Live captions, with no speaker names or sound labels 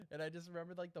And I just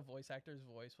remember like the voice actor's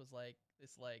voice was like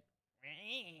this like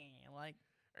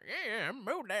Yeah, I'm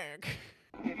Modak.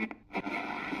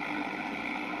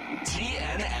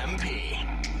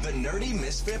 TNMP, the Nerdy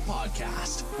Misfit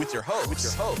Podcast, with your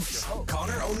hosts,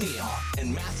 Connor O'Neill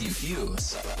and Matthew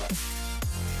Hughes.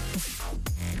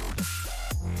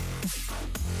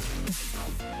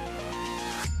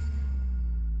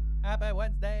 Happy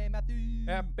Wednesday, Matthew.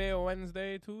 Happy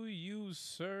Wednesday to you,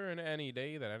 sir, and any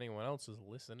day that anyone else is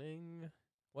listening.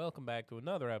 Welcome back to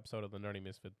another episode of the Nerdy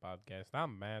Misfit Podcast.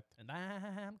 I'm Matt. And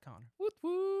I'm Connor. Woot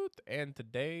woot. And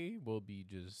today we'll be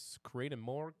just creating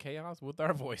more chaos with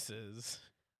our voices.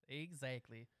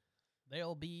 Exactly.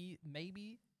 It'll be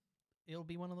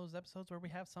one of those episodes where we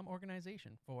have some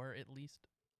organization for at least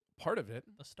Part of it.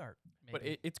 the start. But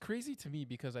it's crazy to me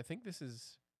because I think this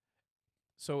is...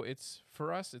 So it's,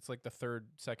 for us, it's like the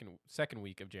second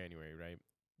week of January, right?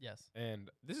 Yes. And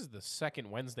this is the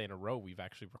second Wednesday in a row we've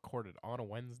actually recorded on a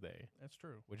Wednesday. That's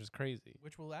true. Which is crazy.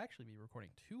 Which we'll actually be recording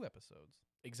 2 episodes.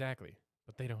 Exactly.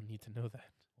 But they don't need to know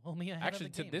that. Well, me ahead Actually,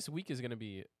 of the game. this week is going to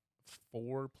be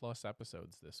 4+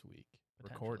 episodes this week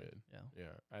recorded. Yeah.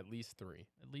 Yeah, at least 3.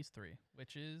 At least 3,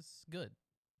 which is good.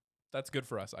 That's good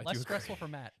for us. Less stressful for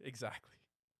Matt. Exactly.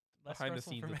 Less Behind the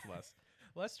stressful scenes, for it's less.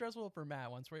 Less stressful for Matt.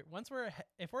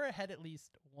 If we're ahead at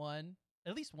least one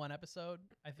episode,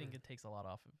 I think it takes a lot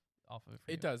off of it.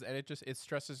 For It you. does, and it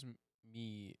stresses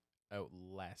me out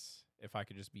less if I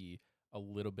could just be a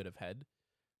little bit ahead.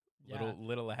 Yeah.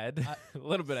 Little ahead. A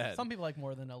little bit ahead. Some people like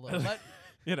more than a little, but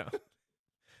you know.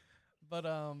 But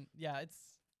yeah, it's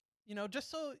just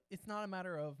so it's not a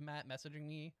matter of Matt messaging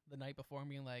me the night before and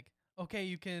being like, okay,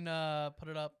 you can put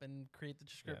it up and create the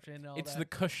description and all It's that. the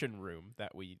cushion room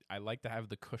I like to have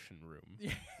the cushion room.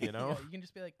 You know? Yeah, you can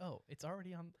just be like, oh, it's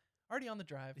already on the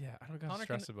drive. Yeah, I don't got to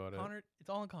stress about Connor, it. it's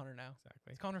all on Connor now.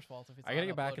 Exactly. It's Connor's fault if it's I got to not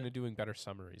get back uploaded. into doing better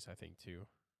summaries, I think, too.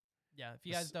 Yeah, if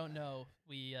you guys don't know,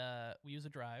 we use a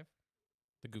drive.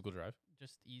 The Google Drive.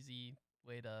 Just easy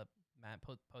way to Matt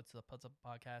puts up a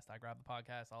podcast. I grab the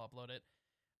podcast. I'll upload it,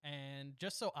 and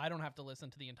just so I don't have to listen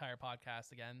to the entire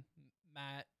podcast again,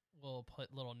 Matt will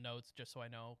put little notes just so I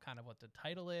know kind of what to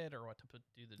title it or what to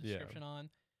do the description on.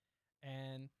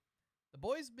 And the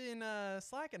boys been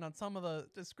slacking on some of the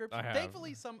descriptions.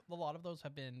 Thankfully, a lot of those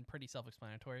have been pretty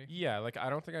self-explanatory. Yeah, like I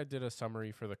don't think I did a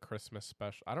summary for the Christmas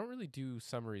special. I don't really do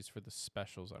summaries for the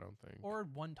specials, I don't think. Or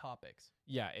one topics.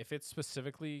 Yeah, if it's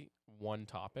specifically one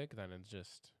topic, then it's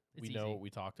just we know what we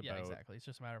talked about. Yeah, exactly. It's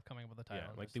just a matter of coming up with a title.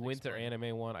 Yeah, like the winter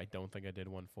anime one, I don't think I did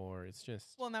one for. It's just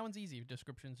well, and that one's easy.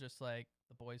 Description's just like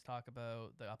the boys talk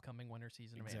about the upcoming winter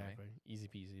season of anime. exactly easy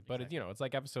peasy. But it, it's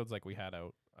like episodes like we had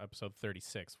out episode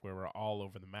 36 where we're all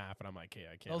over the map, and I'm like, hey,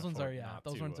 I can't. Those ones afford are not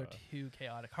Those to, ones are too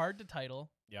chaotic. Hard to title.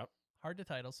 Yep, hard to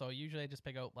title. So usually I just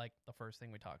pick out like the first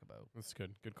thing we talk about. That's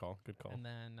good. Good call. Good call. And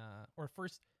then or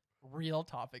first real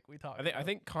topic we talk. I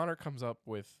think Connor comes up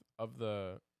with of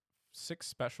the 6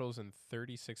 specials and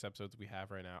 36 episodes we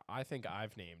have right now. I think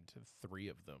I've named 3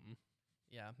 of them.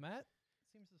 Yeah, Matt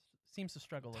seems to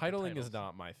struggle. Titling with is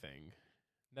not my thing.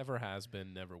 Never has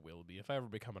been, never will be. If I ever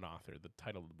become an author, the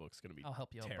title of the book's going to be I'll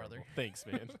help you terrible. out, brother. Thanks,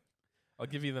 man. I'll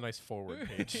give you the nice forward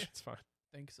page. It's fine.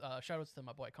 Thanks. Shout outs to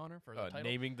my boy Connor for the title.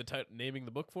 Naming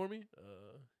the book for me.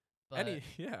 But,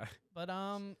 yeah. But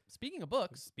speaking of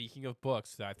books. Speaking of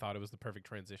books, I thought it was the perfect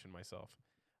transition myself.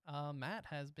 Matt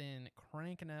has been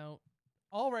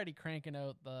already cranking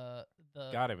out the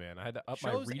Got it, man. I had to up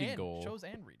my reading goal. Shows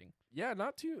and reading. Yeah,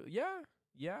 not too. Yeah.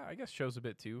 I guess shows a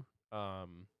bit too.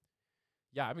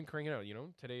 Yeah, I've been cranking out.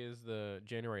 Today is the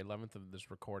January 11th of this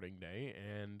recording day,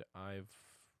 and I've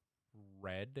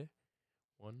read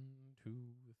 1, 2,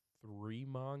 3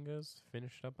 mangas,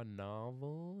 finished up a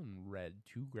novel, and read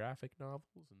 2 graphic novels,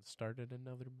 and started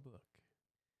another book.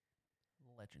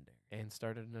 Legendary. And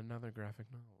started another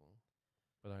graphic novel.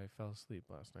 But I fell asleep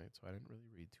last night, so I didn't really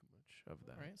read too much of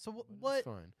that. All right. So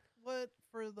Fine. what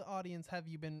for the audience have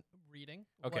you been reading?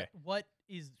 Okay.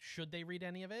 Should they read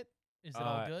any of it? Is it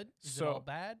all good? Is it so all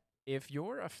bad? If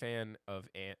you're a fan of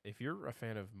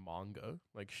manga,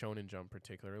 like Shonen Jump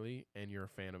particularly, and you're a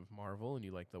fan of Marvel and you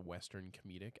like the Western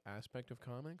comedic aspect of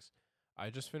comics,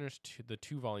 I just finished the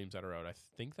 2 volumes that are out. I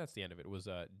think that's the end of it. It was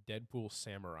Deadpool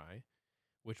Samurai,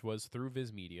 which was through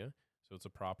Viz Media, so it's a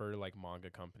proper like manga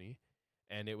company.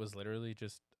 And it was literally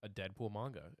just a Deadpool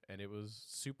manga. And it was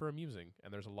super amusing.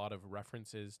 And there's a lot of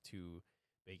references to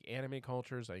big anime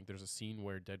cultures. I think there's a scene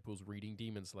where Deadpool's reading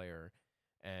Demon Slayer.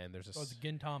 And there's it's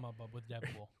Gintama, but with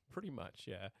Deadpool. Pretty much,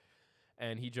 yeah.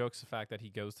 And he jokes the fact that he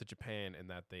goes to Japan and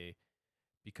that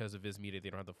because of Viz Media, they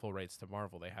don't have the full rights to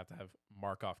Marvel. They have to have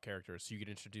mark-off characters. So you get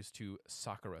introduced to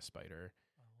Sakura Spider,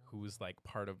 who is like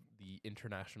part of the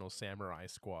international samurai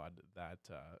squad that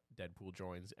Deadpool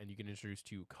joins, and you get introduced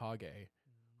to Kage,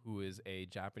 who is a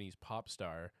Japanese pop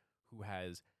star who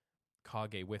has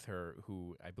Kage with her,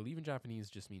 who I believe in Japanese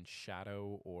just means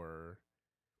shadow or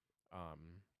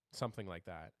something like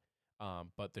that.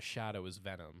 But the shadow is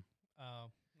Venom.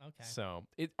 Oh, okay. So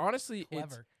it honestly,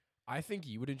 Clever. I think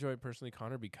you would enjoy it personally,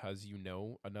 Connor, because you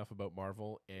know enough about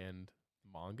Marvel and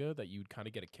manga that you'd kind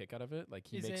of get a kick out of it. Like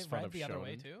he Is makes it fun read of the other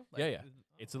way shonen. too? Yeah, Like, yeah.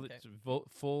 It's a okay.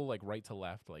 full like right to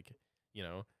left, like, you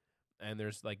know. And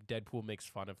there's like Deadpool makes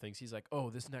fun of things. He's like, "Oh,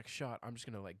 this next shot, I'm just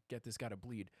gonna like get this guy to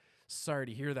bleed. Sorry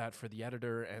to hear that for the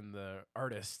editor and the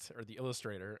artist or the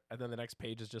illustrator." And then the next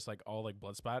page is just like all like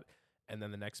blood splat. And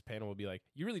then the next panel will be like,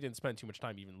 "You really didn't spend too much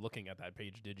time even looking at that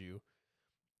page, did you?"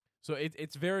 So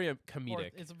it's very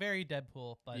comedic. It's very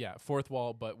Deadpool, but Yeah, fourth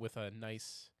wall, but with a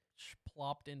nice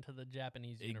plopped into the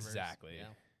Japanese universe. exactly.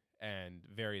 Yeah. And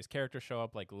various characters show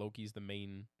up. Like Loki's the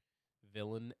main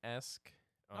villain-esque.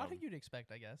 Not who you'd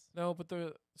expect, I guess. No, but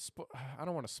I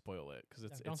don't want to spoil it because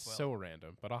don't it's spoil so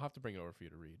random. But I'll have to bring it over for you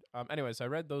to read. Anyways, I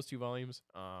read those 2 volumes.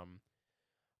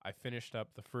 I finished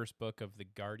up the first book of the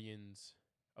Guardians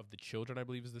of the Children, I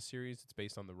believe is the series. It's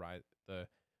based on the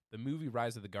movie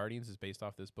Rise of the Guardians is based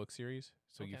off this book series.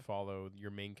 So you Okay. follow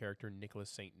your main character, Nicholas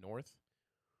St. North,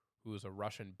 who is a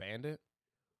Russian bandit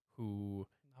who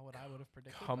Not what I would have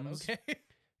predicted. comes- but okay.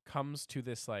 comes to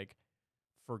this like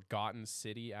forgotten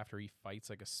city after he fights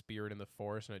like a spirit in the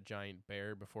forest and a giant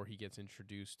bear before he gets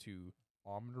introduced to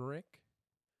Omric,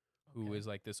 who is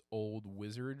like this old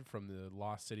wizard from the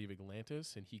lost city of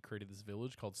Atlantis, and he created this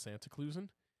village called Santa Clausen.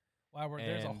 Wow,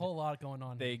 there's a and whole lot going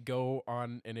on. They here. go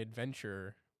on an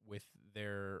adventure with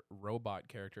their robot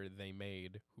character they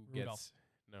made Rudolph.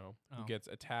 who gets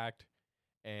attacked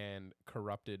and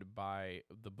corrupted by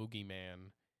the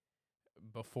boogeyman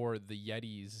before the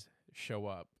Yetis show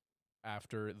up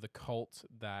after the cult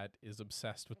that is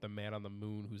obsessed with the man on the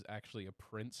moon, who's actually a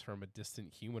prince from a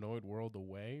distant humanoid world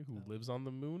away who lives on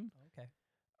the moon. Okay.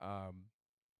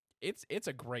 It's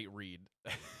a great read.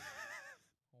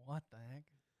 What the heck?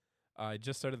 I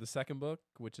just started the second book,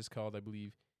 which is called, I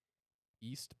believe,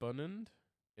 Eastbunund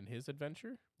in his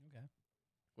adventure, Okay.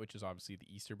 which is obviously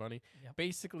the Easter Bunny. Yep.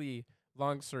 Basically,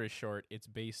 long story short, it's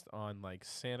based on like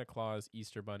Santa Claus,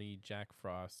 Easter Bunny, Jack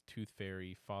Frost, Tooth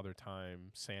Fairy, Father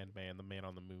Time, Sandman, the Man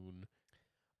on the Moon,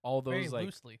 all those Very like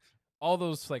loosely. all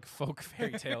those like folk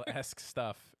fairy tale esque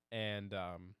stuff, and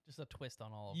Just a twist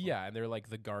on all of them. yeah, and they're like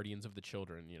the guardians of the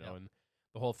children, you know, Yep. and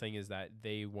the whole thing is that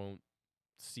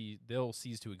they'll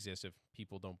cease to exist if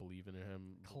people don't believe in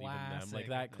him, believe in them, like Classic.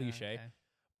 that Yeah, cliche. okay.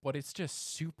 But it's just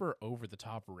super over the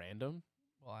top random.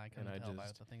 Well, I can I tell by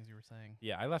just- the things you were saying.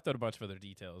 Yeah, I left out a bunch of other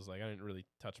details. Like I didn't really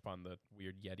touch upon the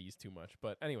weird Yetis too much.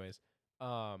 But anyways,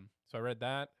 so I read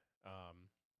that.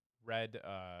 Read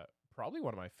probably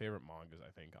one of my favorite mangas,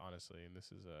 I think, honestly, and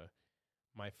this is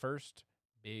my first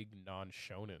big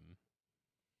non-shonen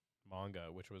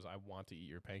manga, which was I Want to Eat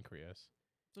Your Pancreas.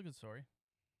 It's a good story.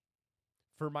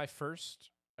 For my first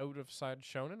out of side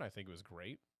shonen, I think it was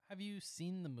great. Have you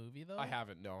seen the movie though? I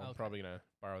haven't. No, I'm Okay. probably gonna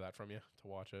borrow that from you to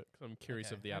watch it because I'm curious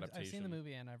Okay. of the adaptation. I've seen the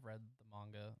movie and I've read the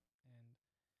manga, and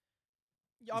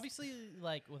yeah, obviously,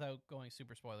 like without going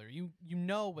super spoiler, you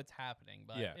know what's happening,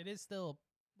 but Yeah. it is still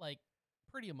like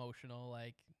pretty emotional,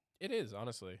 like, It is,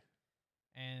 honestly.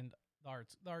 and the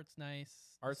art's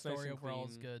nice. Art's the nice story and overall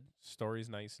is clean. good. Story's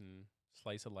nice and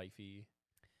slice of lifey,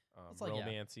 It's like, yeah.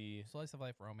 romancy. Slice of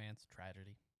life, romance,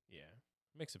 tragedy. Yeah,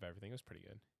 mix of everything. It was pretty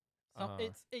good. So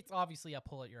it's obviously a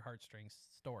pull at your heartstrings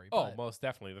story. Oh, but, most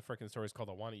definitely. The freaking story is called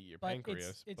 "I Want to Eat Your but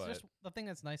Pancreas." it's but just the thing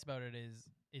that's nice about it is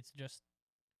it's just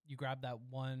you grab that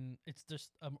one. It's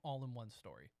just all in one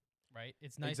story, right?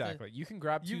 It's nice. exactly. You can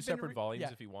grab 2 You've been separate volumes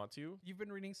yeah. if you want to. You've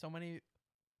been reading so many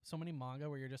manga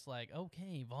where you're just like,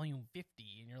 okay, volume 50,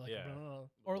 and you're like, Yeah. "Ugh."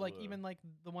 Or like Ugh. even like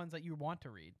the ones that you want to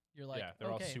read. You're like, yeah,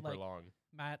 they're okay, all super like long.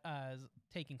 Matt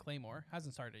taking Claymore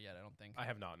hasn't started yet, I don't think. I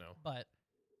have not no. But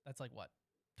that's like what,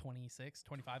 26,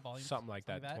 25 volumes, Something like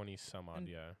that. 20 some odd. And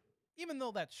Yeah. Even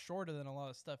though that's shorter than a lot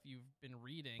of stuff you've been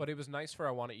reading. But it was nice for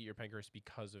 "I Want to Eat Your Pancreas"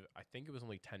 because of I think it was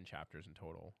only 10 chapters in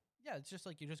total. yeah, it's just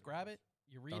like you just grab it,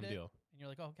 you read Done it, deal. and you're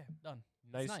like, oh, okay, done.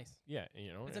 Nice. It's nice. Yeah,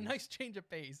 you know. It's a and nice change of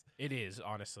pace. It is,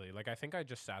 honestly. Like I think I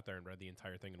just sat there and read the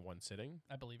entire thing in one sitting,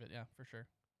 I believe it, yeah, for sure.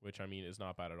 which I mean is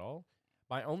not bad at all.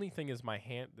 My only thing is my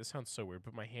hand. This sounds so weird,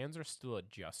 but my hands are still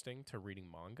adjusting to reading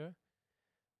manga.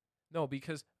 No,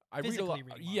 because I read a lot. Physically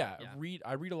reading manga, yeah.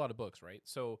 I read a lot of books, right?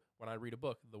 So when I read a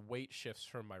book, the weight shifts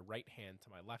from my right hand to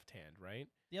my left hand, right?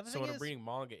 The other So thing when is, I'm reading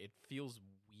manga, it feels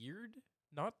weird.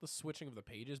 Not the switching of the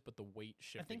pages, but the weight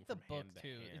shifting. I think the from book hand to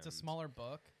too. It's a hand. smaller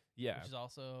book, Yeah, which is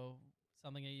also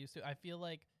something I used to. I feel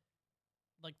like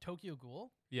Tokyo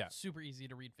Ghoul, Yeah. super easy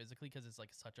to read physically because it's like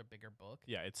such a bigger book.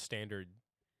 Yeah, it's standard.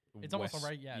 It's almost it's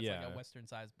like a Western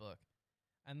sized book.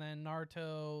 And then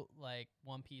Naruto, like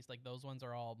One Piece, like those ones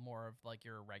are all more of like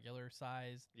your regular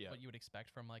size, what you would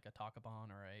expect from like a Takabon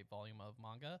or a volume of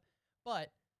manga.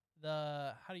 But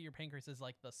the How Do Your Pancreas is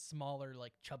like the smaller,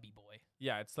 like chubby boy.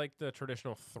 Yeah, it's like the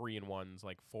traditional 3-in-1s,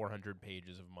 like 400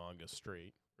 pages of manga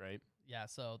straight, right? Yeah,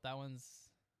 so that one's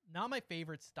not my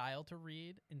favorite style to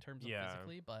read in terms of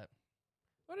physically, but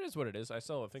it is what it is. I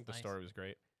still think the nice. story was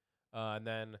great. And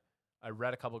then I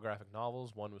read a couple graphic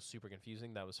novels. One was super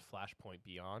confusing. That was Flashpoint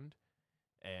Beyond.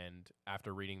 And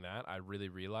after reading that, I really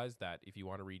realized that if you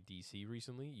want to read DC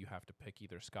recently, you have to pick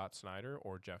either Scott Snyder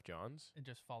or Jeff Johns. And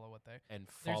just follow what they're And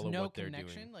follow there's no what they're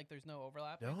connection? doing. Like there's no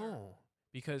overlap? No.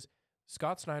 Because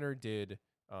Scott Snyder did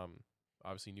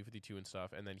obviously New 52 and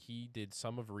stuff, and then he did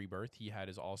some of Rebirth. He had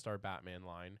his All-Star Batman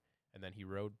line, and then he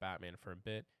wrote Batman for a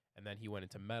bit, and then he went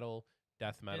into Metal,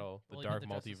 Death Metal, the Dark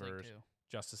Multiverse,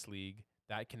 Justice League.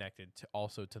 That connected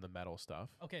also to the Metal stuff.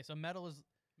 Okay, so Metal is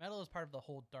part of the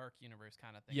whole Dark universe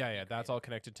kind of thing. Yeah, that's all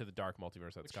connected to the Dark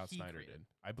Multiverse that Scott Snyder created. did.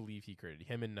 I believe he created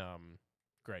him and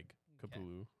Greg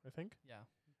Capullo, I think. Yeah.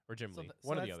 Or Jim Lee,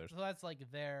 one of the others. So that's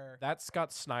like their... That's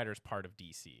Scott Snyder's part of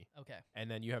DC. Okay. And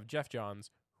then you have Jeff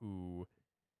Johns, who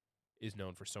is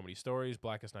known for so many stories,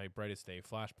 Blackest Night, Brightest Day,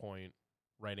 Flashpoint,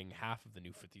 writing half of the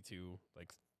New 52,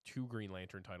 like 2 Green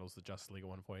Lantern titles, the Justice League at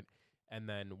one point. And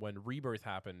then when Rebirth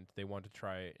happened, they wanted to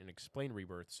try and explain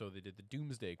Rebirth, so they did the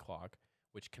Doomsday Clock,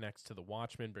 which connects to the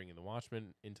Watchmen, bringing the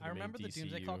Watchmen into the main DCU. I remember the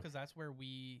Doomsday Clock because that's where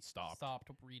we stopped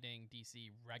reading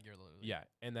DC regularly. Yeah,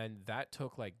 and then that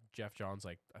took like Jeff Johns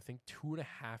like I think 2.5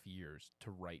 years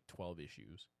to write 12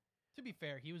 issues. To be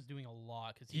fair, he was doing a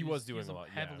lot because he was doing a lot.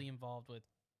 Heavily involved with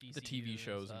DC, the TV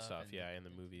shows and stuff. And the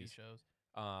movies. TV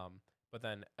shows. But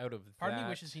then out of part of me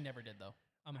wishes he never did though.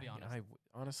 I'm gonna be honest.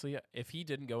 Honestly, if he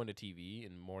didn't go into TV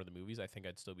and more of the movies, I think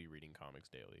I'd still be reading comics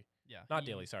daily. Yeah, not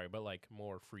daily, sorry, but like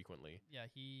more frequently. Yeah,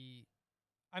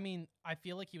 I mean, I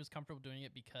feel like he was comfortable doing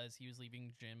it because he was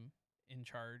leaving Jim in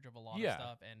charge of a lot of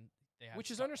stuff, and they had which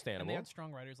is understandable. And they had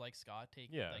strong writers like Scott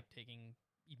taking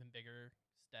even bigger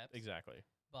steps. Exactly.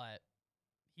 But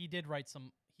he did write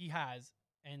some. He has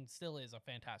and still is a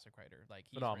fantastic writer. Like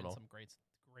he's phenomenal. written some great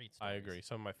stories. I agree.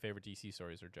 Some of my favorite DC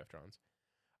stories are Jeff Johns.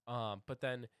 But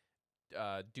then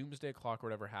Doomsday Clock or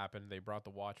whatever happened, they brought the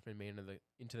Watchmen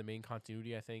into the main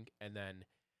continuity, I think, and then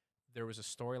there was a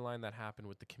storyline that happened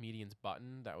with the Comedian's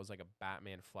Button that was like a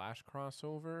Batman Flash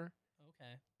crossover.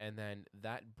 Okay. And then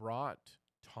that brought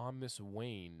Thomas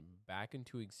Wayne back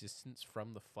into existence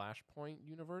from the Flashpoint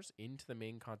universe into the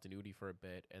main continuity for a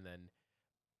bit, and then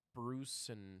Bruce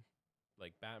and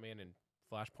like Batman and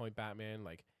Flashpoint Batman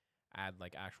like add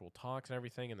like actual talks and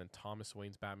everything, and then Thomas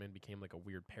Wayne's Batman became like a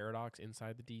weird paradox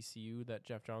inside the DCU that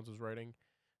Jeff Johns was writing.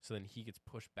 So then he gets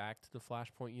pushed back to the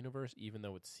Flashpoint universe, even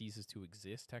though it ceases to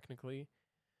exist technically.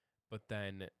 But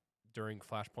then during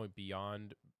Flashpoint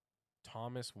Beyond,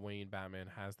 Thomas Wayne Batman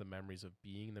has the memories of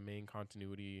being in the main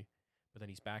continuity, but then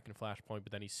he's back in Flashpoint.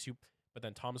 But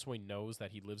then Thomas Wayne knows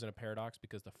that he lives in a paradox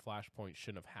because the Flashpoint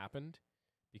shouldn't have happened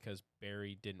because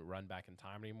Barry didn't run back in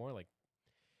time anymore. Like,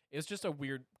 it's just a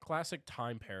weird classic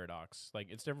time paradox. Like,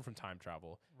 it's different from time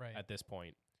travel at this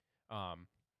point. But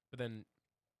then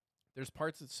there's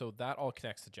parts so that all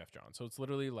connects to Jeff Johns. So it's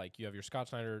literally like you have your Scott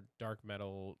Snyder, Dark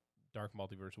Metal, Dark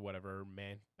Multiverse, whatever,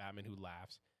 Batman Who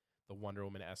Laughs, the Wonder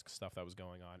Woman-esque stuff that was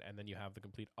going on. And then you have the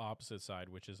complete opposite side,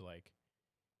 which is like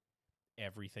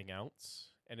everything else.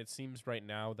 And it seems right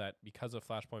now that because of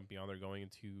Flashpoint Beyond, they're going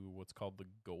into what's called the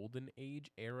Golden Age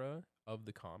era of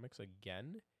the comics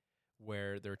again,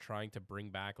 where they're trying to bring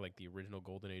back like the original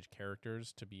Golden Age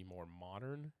characters to be more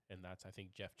modern, and that's I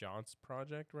think Jeff Johns'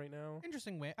 project right now.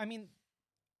 Interesting way. I mean,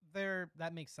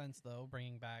 that makes sense though,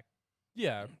 bringing back.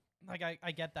 Yeah, like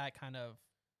I get that kind of.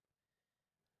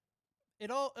 It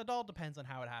all depends on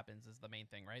how it happens is the main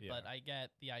thing, right? Yeah. But I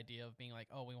get the idea of being like,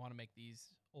 oh, we want to make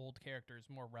these old characters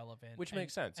more relevant, which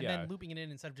makes sense. And then looping it in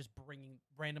instead of just bringing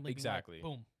randomly. Exactly. Like,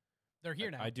 boom, they're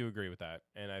here now. I do agree with that,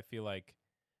 and I feel like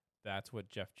that's what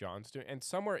Jeff Johns doing. And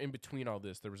somewhere in between all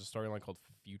this, there was a storyline called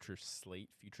Future State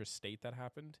that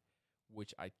happened,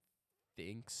 which I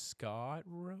think Scott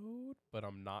wrote, but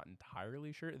I'm not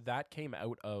entirely sure. That came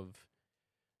out of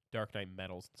Dark Knight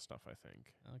Metals and stuff, I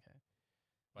think. Okay.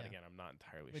 But again, I'm not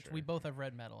entirely sure. Which we both have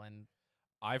read Metal, and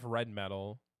I've read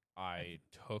Metal. I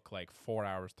took like 4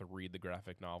 hours to read the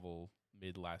graphic novel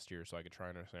mid last year so I could try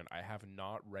and understand. I have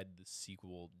not read the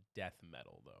sequel Death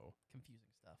Metal, though. Confusing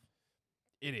stuff.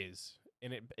 It is,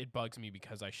 and it bugs me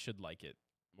because I should like it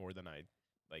more than I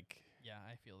like. Yeah,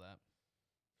 I feel that.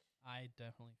 I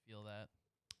definitely feel that.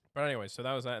 But anyway, so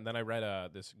that was that. And then I read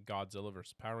this Godzilla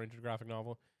versus Power Rangers graphic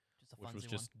novel, Just a which funsy was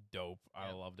just dope. I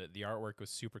Yep. loved it. The artwork was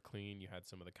super clean. You had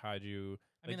some of the kaiju. one.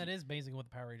 I mean, like, that is basically what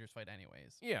the Power Rangers fight,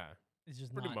 anyways. Yeah, It's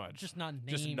just pretty not, much. just not named,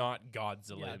 just not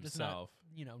Godzilla yeah, just not,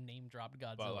 himself. name dropped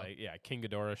Godzilla. But like, yeah, King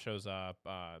Ghidorah shows up.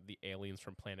 The aliens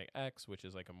from Planet X, which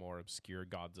is like a more obscure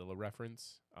Godzilla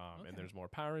reference. Okay. And there's more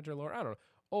Power Ranger lore. I don't know.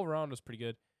 Overall, it was pretty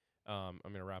good. I'm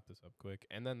gonna wrap this up quick.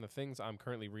 And then the things I'm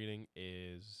currently reading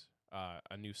is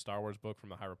a new Star Wars book from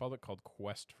the High Republic called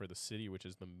Quest for the City, which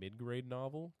is the mid-grade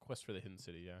novel. Quest for the Hidden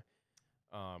City,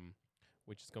 yeah.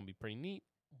 Which is gonna be pretty neat.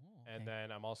 Ooh, And okay.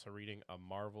 then I'm also reading a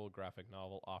Marvel graphic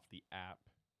novel off the app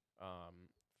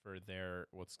for their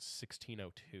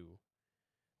 1602,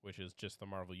 which is just the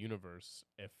Marvel universe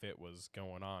if it was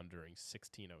going on during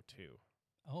 1602.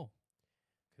 Oh,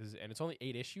 And it's only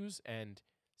 8 issues, and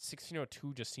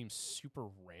 1602 just seems super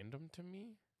random to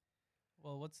me.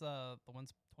 well, what's the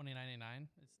one's 2099?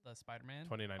 It's the Spider-Man.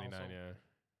 2099, Also, yeah.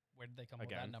 Where did they come with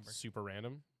Again, that number? super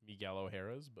random. Miguel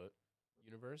O'Hara's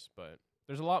universe, but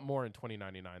there's a lot more in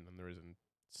 2099 than there is in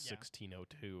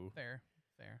 1602. Fair.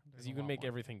 Because you can make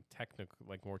everything technical,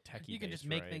 like more techie. You can based, just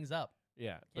make right? things up.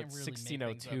 Yeah, but Can't really make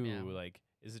 1602, things up, yeah. like,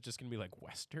 is it just gonna be like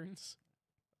westerns?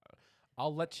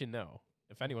 I'll let you know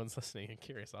if anyone's listening and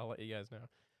curious. I'll let you guys know.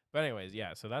 But anyways,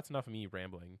 yeah. So that's enough of me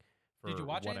rambling for Did you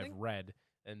watch what anything? I've read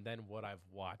and then what I've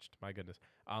watched. My goodness,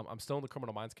 I'm still in the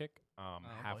Criminal Minds kick. boy.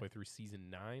 Halfway through season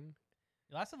 9.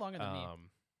 It lasted longer than me.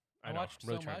 I know, watched I'm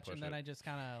really so trying to much, push and then it. I just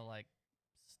kind of like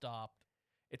stopped.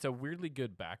 It's a weirdly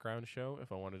good background show.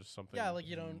 If I wanted just something, Yeah, like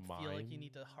you don't feel like you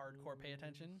need to hardcore pay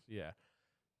attention. Yeah.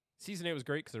 Season 8 was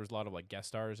great because there was a lot of like guest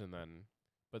stars,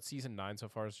 but season 9 so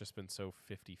far has just been so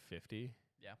 50-50.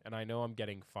 Yeah. And I know I'm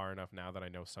getting far enough now that I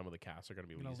know some of the cast are going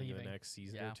to be leaving Leaving. the next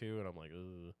season Yeah. or two, and I'm like,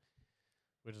 ugh,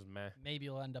 which is meh. Maybe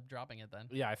you'll end up dropping it then.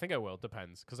 Yeah, I think I will.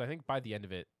 Depends, because I think by the end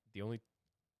of it, the only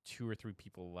 2 or 3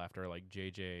 people left are like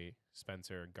JJ,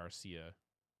 Spencer, Garcia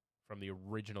from the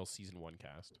original season 1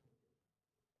 cast.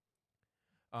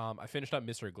 I finished up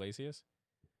Mr. Iglesias.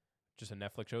 Just a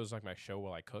Netflix show. It was like my show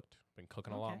while I cooked. Been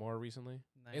cooking a lot Okay. more recently.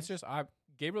 Nice. It's just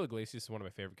Gabriel Iglesias is one of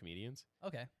my favorite comedians.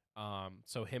 okay.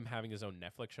 So him having his own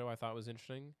Netflix show I thought was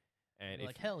interesting. And You're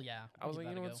like hell yeah. I was like,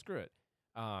 you know what, screw it.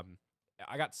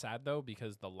 I got sad though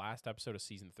because the last episode of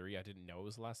season 3, I didn't know it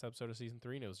was the last episode of season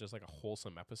 3, and it was just like a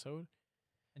wholesome episode.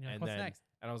 And you're like, and what's then- next?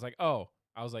 And I was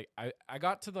like, I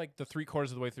got to like the 3/4 of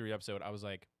the way through the episode. I was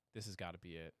like, this has got to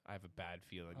be it. I have a bad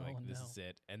feeling. Oh, Like, this no. is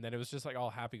it. And then it was just like all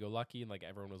happy-go-lucky, and like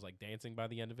everyone was like dancing by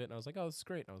the end of it. And I was like, oh, this is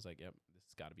great. And I was like, yep, this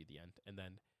has got to be the end. And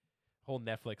then whole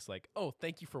Netflix like, oh,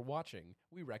 thank you for watching.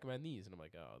 We recommend these. And I'm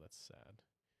like, oh, that's sad.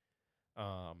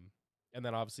 And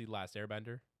then obviously Last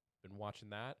Airbender. Been watching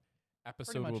that.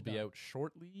 Episode much will be done. out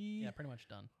shortly. Yeah, pretty much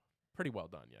done. Pretty well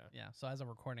done, yeah. Yeah. So as of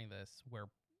recording this, we're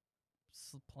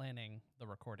planning the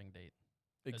recording date.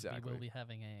 'Cause Exactly. We will be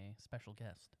having a special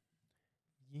guest.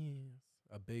 Yes.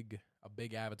 A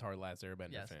big Avatar Last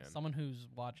Airbender Yes. fan. Someone who's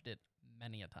watched it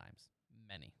many a times.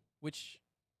 Many. Which,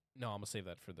 no, I'm gonna save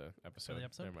that for the episode.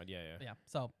 episode? Never mind. Yeah, yeah. But yeah.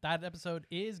 So that episode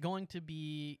is going to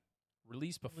be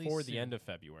Released before Released the soon. end of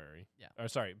February. Yeah. Or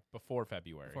sorry, before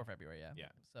February. before February. Yeah.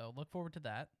 Yeah. So look forward to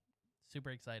that.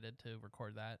 Super excited to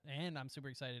record that, and I'm super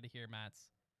excited to hear Matt's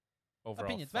Overall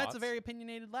opinions. Matt's a thoughts? very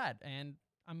opinionated lad, and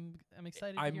I'm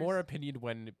excited. I'm to hear more his- opinion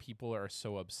when people are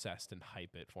so obsessed and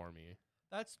hype it for me.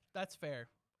 That's fair.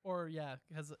 Or yeah,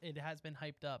 because it has been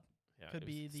hyped up. Yeah, Could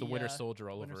be it's the, the Winter Soldier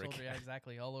all Winter over Soldier, again. yeah,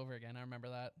 exactly, all over again. I remember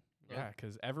that. So- Yeah,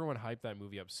 because everyone hyped that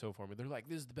movie up so for me. They're like,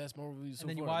 "This is the best Marvel movie so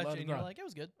and then you far." watch blah, it, and blah, you're blah. like, it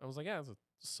was good. I was like, "Yeah, it's a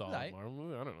solid Right. Marvel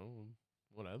movie." I don't know,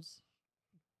 what else.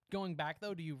 Going back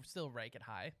though, do you still rank it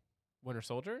high? Winter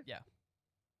Soldier? Yeah.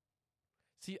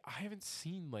 See, I haven't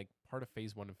seen like part of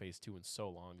Phase 1 and Phase 2 in so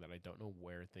long that I don't know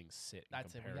where things sit.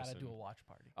 That's in it. We comparison. gotta do a watch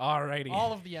party. Alrighty.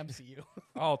 All of the MCU.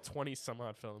 all 20 some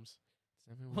odd films.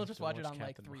 Does anyone We'll just still watch it on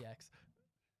Captain like Marvel? 3x.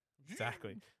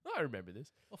 Exactly. No, I remember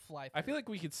this. We'll fly. I through feel it. like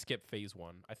we could skip Phase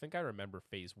 1. I think I remember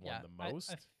Phase 1 Yeah, the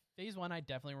most. Phase 1, I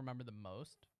definitely remember the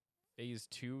most. Phase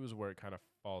 2 is where it kind of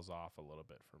falls off a little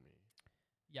bit for me.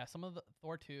 Yeah, some of the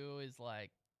Thor 2 is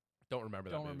like Don't remember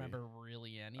that don't movie. remember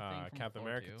really anything. From Captain Thor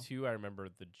America 2. 2, I remember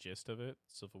the gist of it.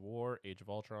 Civil War, Age of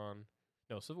Ultron.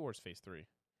 No, Civil War is Phase 3.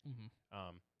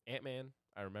 Mm-hmm. Ant-Man,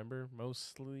 I remember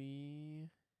mostly.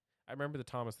 I remember the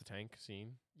Thomas the Tank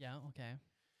scene. Yeah, okay.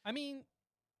 I mean,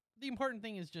 the important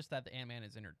thing is just that the Ant-Man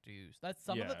is introduced. That's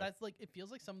some of the, Yeah. that's like, it feels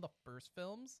like some of the first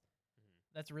films.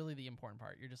 That's really the important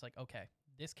part. You're just like, okay,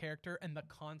 this character and the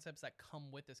concepts that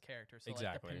come with this character. So like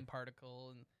Exactly. the pin particle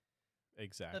and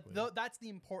Exactly. That's the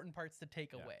important parts to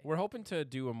take away. We're hoping to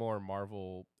do a more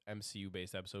Marvel MCU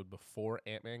based episode before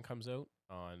Ant-Man comes out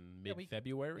on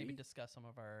mid-February. Maybe discuss some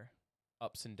of our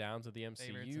ups and downs of the MCU,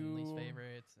 favorites and least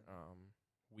favorites.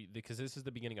 Because this is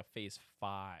the beginning of Phase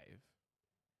 5,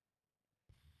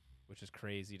 which is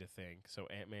crazy to think. So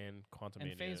Ant-Man,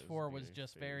 Quantumania, and Phase 4 was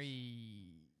just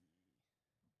very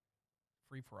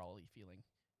free for all-y feeling,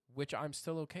 which I'm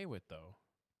still okay with, though.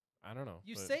 I don't know.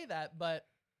 You say that, but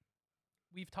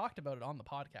we've talked about it on the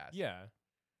podcast. Yeah.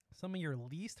 Some of your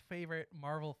least favorite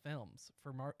Marvel films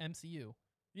for MCU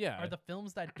are the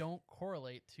films that don't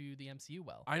correlate to the MCU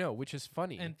well. I know, which is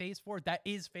funny. And Phase 4, that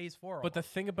is Phase 4. But the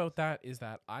thing about that is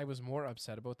that I was more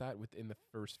upset about that within the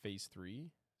first Phase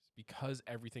 3 because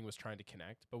everything was trying to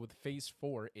connect. But with Phase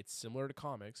 4, it's similar to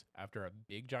comics. After a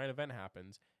big giant event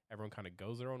happens, everyone kind of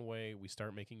goes their own way. We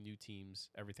start making new teams,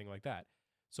 everything like that.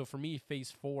 So for me,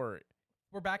 Phase 4...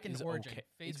 We're back in origin. Okay.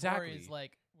 Phase 4 is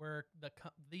like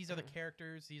these are the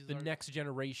characters. These the are next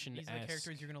generation. These are the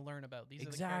characters you're going to learn about. These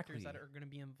are the characters that are going to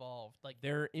be involved. Like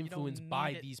they're influenced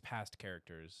by these past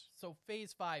characters. So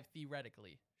Phase 5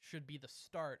 theoretically should be the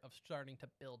start of starting to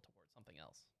build towards something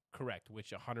else. Correct,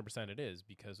 which 100% it is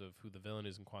because of who the villain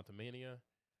is in Quantumania,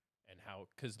 and how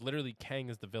because literally Kang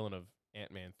is the villain of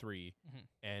Ant-Man 3,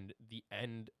 and the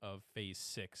end of Phase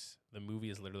 6, the movie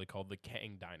is literally called the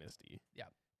Kang Dynasty. Yeah.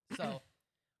 So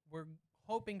we're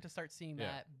hoping to start seeing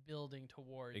that building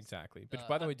towards exactly. But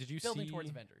by the way, building towards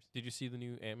Avengers? Did you see the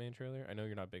new Ant-Man trailer? I know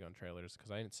you're not big on trailers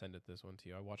because I didn't send it this one to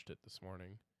you. I watched it this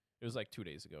morning. It was like 2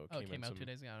 days ago. It came out 2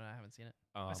 days ago. I haven't seen it.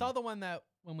 I saw the one that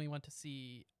when we went to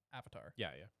see Avatar. Yeah.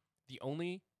 The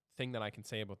only thing that I can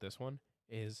say about this one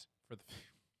is for the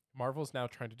Marvel's now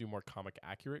trying to do more comic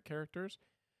accurate characters,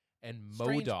 and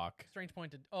MODOK. Strange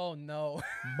pointed. Oh no.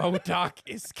 MODOK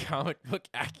is comic book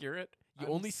accurate. You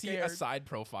I'm only scared. see a side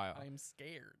profile. I'm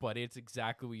scared. But it's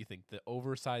exactly what you think. The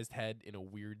oversized head in a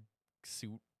weird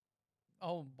suit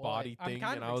body thing.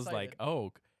 And I was like,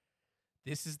 oh,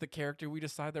 this is the character we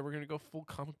decide that we're going to go full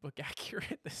comic book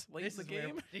accurate this late in the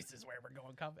game. This is where we're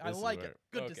going. I like it.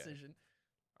 Good decision.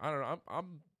 I don't know.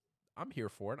 I'm here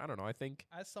for it. I don't know. I think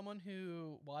as someone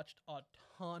who watched a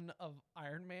ton of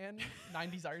Iron Man,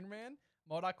 90s Iron Man,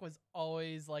 MODOK was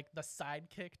always like the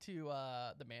sidekick to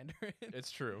the Mandarin.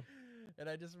 It's true. And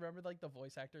I just remember like the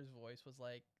voice actor's voice was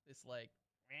like this like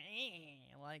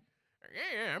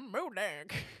yeah,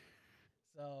 MODOK.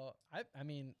 So I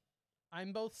mean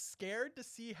I'm both scared to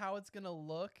see how it's gonna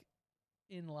look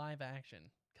in live action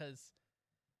because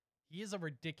he is a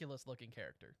ridiculous looking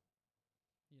character.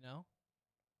 You know?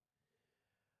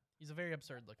 He's a very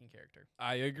absurd looking character.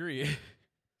 I agree.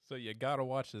 So you gotta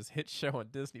watch this hit show on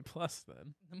Disney Plus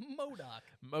then.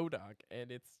 MODOK.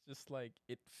 And it's just like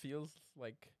it feels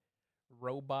like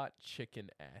Robot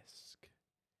Chicken-esque.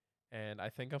 And I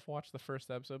think I've watched the first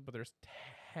episode, but there's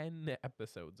 10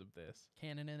 episodes of this.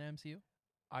 Canon in MCU?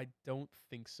 I don't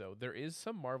think so. There is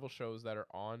some Marvel shows that are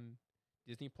on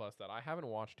Disney Plus that I haven't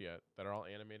watched yet that are all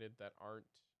animated that aren't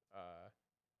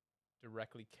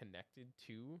directly connected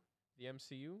to the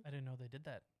MCU. I didn't know they did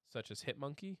that. Such as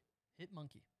Hitmonkey.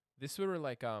 This were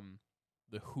like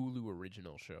the Hulu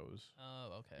original shows.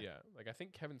 Oh, okay. Yeah, like I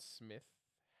think Kevin Smith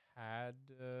had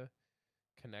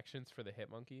connections for the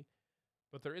Hitmonkey,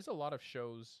 but there is a lot of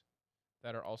shows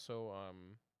that are also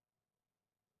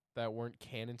that weren't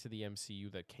canon to the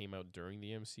MCU that came out during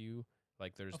the MCU.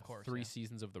 Like there's 3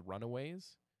 seasons of The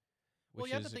Runaways. Well,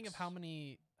 you have to think of how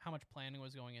much planning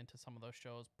was going into some of those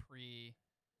shows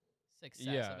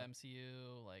pre-success of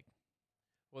MCU. Like,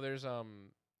 well, there's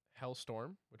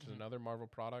Hellstorm, which is another Marvel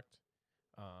product.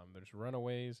 There's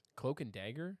Runaways. Cloak and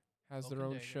Dagger has their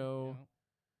own show. Yeah.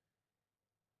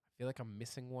 I feel like I'm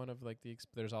missing one of like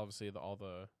there's obviously all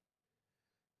the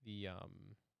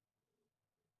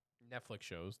Netflix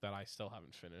shows that I still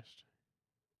haven't finished.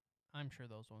 I'm sure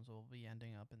those ones will be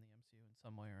ending up in the MCU in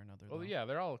some way or another. Well, yeah,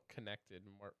 they're all connected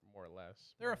more or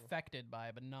less. They're affected by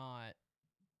it, but not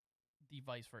the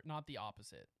vice versa, not the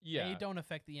opposite. Yeah. They don't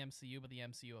affect the MCU, but the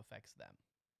MCU affects them.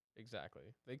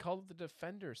 Exactly. They call it the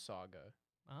Defender Saga.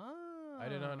 Oh, I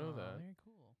did not know that. Very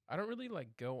cool. I don't really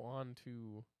like go on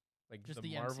to like just the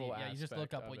MCU. Marvel aspect. Yeah, you just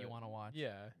look up what you want to watch.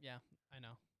 Yeah, I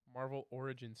know. Marvel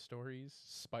Origin Stories.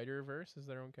 Spider-Verse is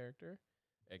their own character.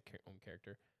 Own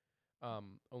character.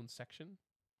 Own section.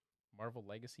 Marvel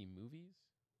Legacy Movies.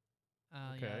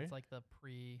 Yeah, it's like the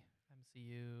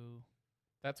pre-MCU.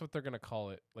 That's what they're gonna call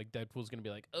it. Like Deadpool's gonna be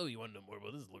like, "Oh, you want to know more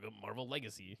about this? Look up Marvel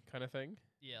Legacy," kind of thing.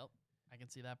 Yep, I can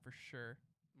see that for sure.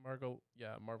 Marvel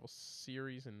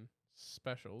series and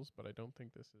specials, but I don't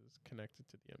think this is connected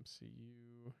to the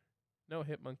MCU. No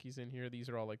Hitmonkeys in here. These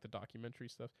are all like the documentary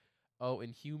stuff. Oh,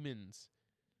 Inhumans.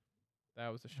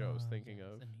 That was the show I was thinking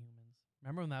of. Inhumans.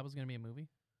 Remember when that was going to be a movie?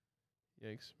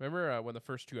 Yikes. Remember when the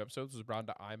first 2 episodes was brought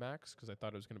to IMAX because I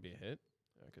thought it was going to be a hit?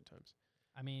 Good times.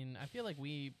 I mean, I feel like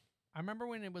I remember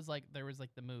when it was like, there was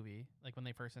like the movie, like when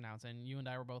they first announced it, and you and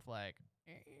I were both like,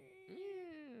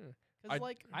 because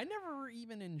like, I never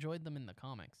even enjoyed them in the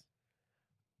comics.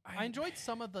 I enjoyed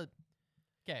some of the,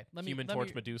 okay, Human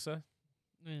Torch Medusa?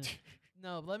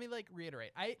 No, let me like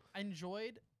reiterate. I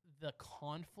enjoyed the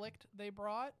conflict they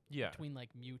brought between like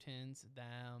mutants,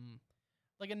 them,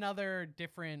 like another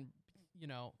different,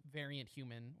 variant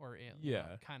human or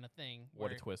kind of thing.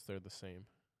 What a twist! They're the same.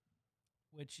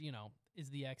 Which is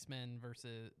the X-Men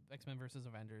versus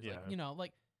Avengers. Yeah.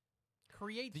 Like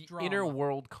creates The drama. inner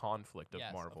world conflict of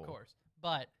yes, Marvel. Of course,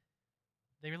 but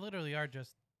they literally are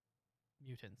just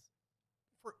mutants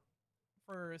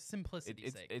for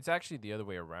simplicity's sake. It's actually the other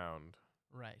way around.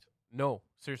 Right. No,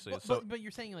 seriously. But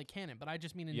you're saying like canon, but I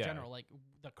just mean in general, like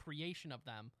the creation of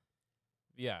them.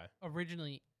 Yeah.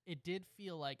 Originally, it did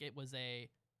feel like it was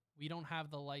we don't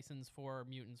have the license for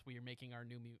mutants. We're making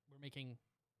we're making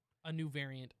a new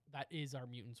variant that is our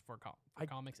mutants for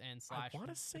comics and I want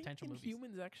to say potential movies.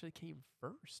 Inhumans actually came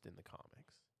first in the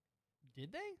comics.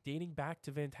 Did they? Dating back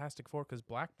to Fantastic Four, because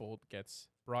Black Bolt gets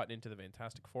brought into the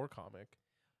Fantastic Four comic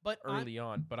but early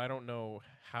on, but I don't know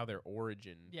how their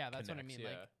origin that's what I mean. Yeah.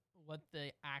 Like, what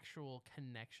the actual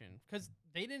connection, because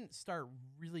they didn't start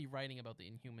really writing about the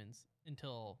Inhumans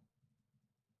until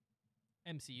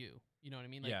MCU. You know what I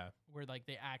mean? Like, where like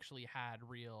they actually had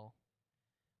real.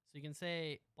 So you can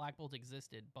say Black Bolt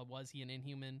existed, but was he an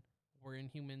Inhuman? Were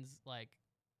Inhumans like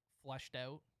fleshed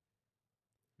out?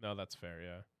 No, that's fair.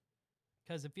 Yeah,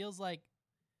 because it feels like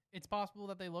it's possible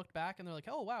that they looked back and they're like,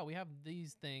 oh wow, we have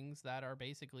these things that are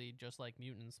basically just like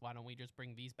mutants. Why don't we just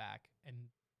bring these back and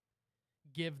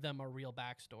give them a real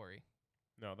backstory?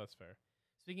 No, that's fair.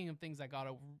 Speaking of things that got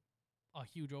a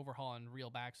huge overhaul and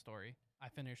real backstory, I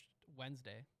finished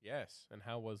Wednesday. Yes, and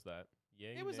how was that?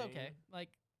 Yay, it was okay. Like,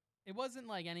 it wasn't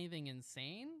like anything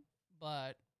insane,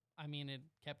 but I mean, it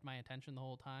kept my attention the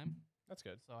whole time. That's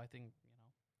good. So I think,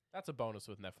 that's a bonus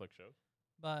with Netflix shows.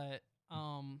 But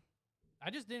I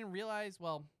just didn't realize,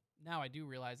 well, now I do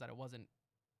realize that it wasn't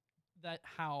that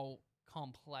how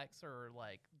complex or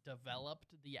like developed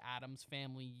the Addams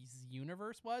Family's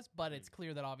universe was, but it's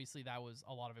clear that obviously that was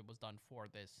a lot of it was done for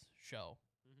this show.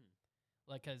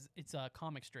 Like, because it's a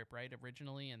comic strip, right,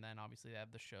 originally, and then obviously they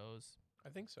have the shows. I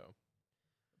think so.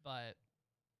 But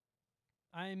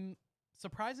I'm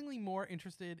surprisingly more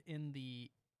interested in the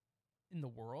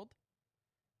world,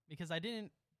 because I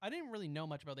didn't really know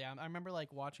much about the Addams. I remember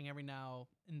like watching every now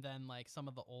and then like some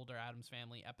of the older Addams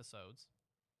Family episodes.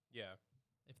 Yeah.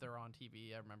 If they're on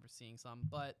TV, I remember seeing some,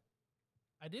 but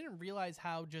I didn't realize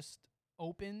how just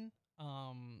open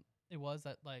it was,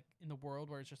 that like in the world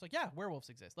where it's just like, yeah, werewolves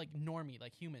exist, like normie,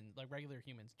 like human, like regular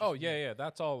humans. Oh yeah,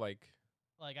 that's all like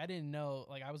I didn't know,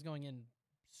 like I was going in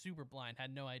super blind,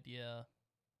 had no idea.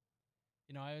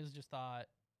 I always just thought,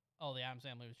 oh, the Addams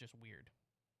Family was just weird.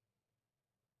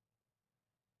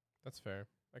 That's fair.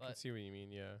 I can see what you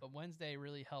mean, yeah. But Wednesday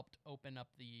really helped open up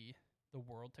the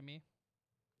world to me.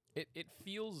 It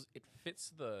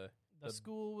fits the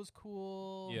school was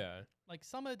cool. Yeah. Like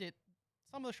some of the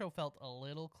show felt a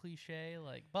little cliche,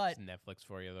 like, but it's Netflix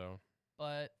for you though.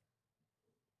 But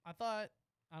I thought,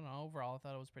 I don't know, overall I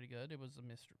thought it was pretty good. It was a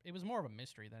mystery. It was more of a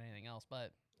mystery than anything else,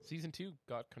 but season 2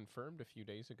 got confirmed a few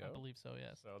days ago. I believe so,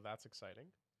 yes. So that's exciting.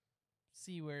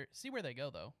 See where they go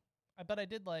though. But I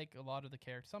did like a lot of the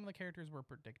characters. Some of the characters were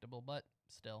predictable, but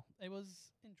still, it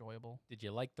was enjoyable. Did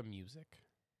you like the music?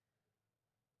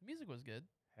 The music was good.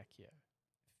 Heck yeah.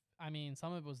 I mean,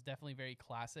 some of it was definitely very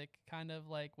classic, kind of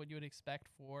like what you would expect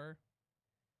for,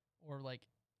 or like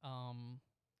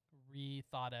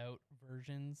rethought out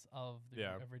versions of the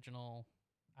original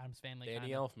Addams Family. Danny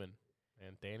Elfman,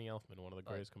 one of the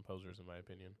greatest composers in my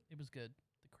opinion. It was good.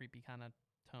 The creepy kind of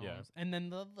tones, and then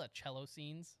the cello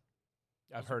scenes.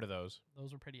 I've heard of those.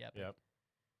 Those were pretty epic. Yep.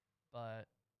 But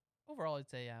overall, I'd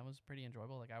say it was pretty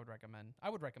enjoyable. Like I would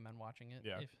recommend watching it.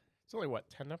 Yeah. It's only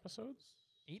 10 episodes?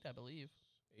 8, I believe.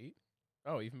 8?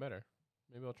 Oh, even better.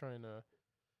 Maybe I'll try and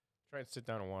sit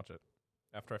down and watch it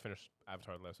after I finish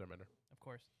Avatar: The Last Airbender. Of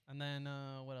course. And then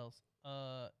what else?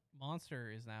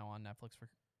 Monster is now on Netflix for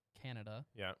Canada.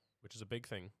 Yeah, which is a big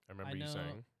thing. I remember you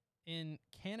saying. In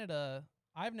Canada,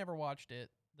 I've never watched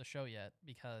the show yet,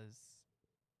 because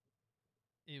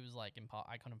it was like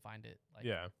I couldn't find it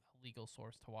a legal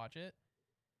source to watch it.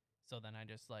 So then I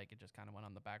just it just kind of went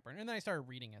on the back burner, and then I started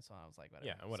reading it. So I was like,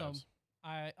 whatever. Yeah, what else?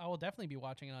 I will definitely be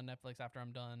watching it on Netflix after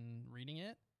I'm done reading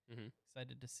it. Mm-hmm.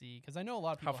 Excited to see, because I know a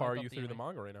lot of people. How far are you through the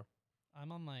manga right now?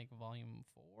 I'm on like volume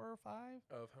 4 or 5.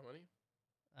 Of how many?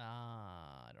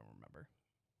 I don't remember.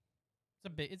 It's a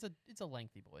big. It's a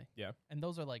lengthy boy. Yeah. And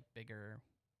those are like bigger.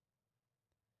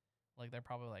 Like they're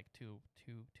probably like two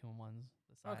and ones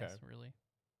the size, Okay. really.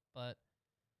 But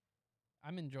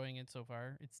I'm enjoying it so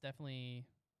far. It's definitely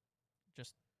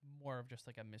just more of just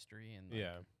like a mystery and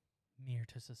like mirror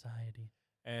to society.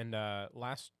 And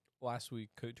last week,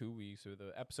 2 weeks, or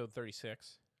the episode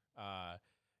 36,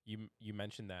 you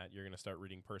mentioned that you're gonna start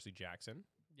reading Percy Jackson.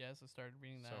 Yes, I started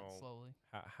reading that So, slowly.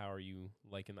 How are you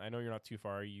liking? I know you're not too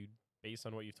far. Are you, based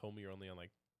on what you've told me, you're only on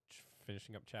like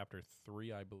finishing up chapter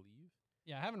 3, I believe.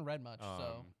 Yeah, I haven't read much,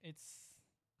 so it's.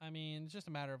 I mean, it's just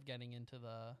a matter of getting into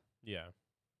the. Yeah.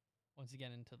 Once you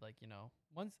get into like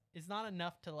once it's not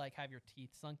enough to like have your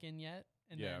teeth sunk in yet,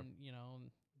 and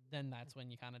then that's when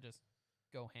you kind of just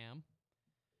go ham.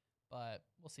 But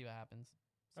we'll see what happens.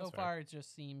 So far, it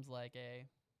just seems like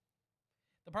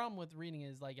the problem with reading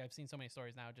is like I've seen so many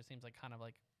stories now. It just seems like kind of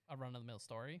like a run of the mill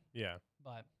story. Yeah.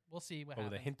 But we'll see what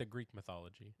happens. With a hint of Greek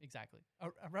mythology. Exactly.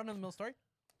 A run of the mill story,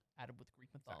 added with Greek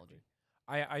mythology.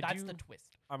 Exactly. That's the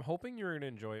twist. I'm hoping you're gonna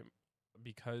enjoy it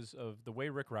because of the way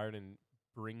Rick Riordan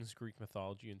brings Greek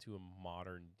mythology into a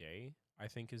modern day. I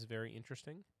think is very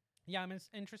interesting. Yeah, I'm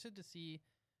interested to see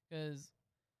because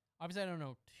obviously I don't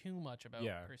know too much about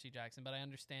Percy Jackson, but I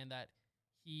understand that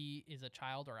he is a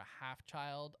child or a half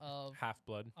child of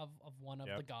half-blood of one of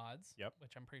the gods. Yep.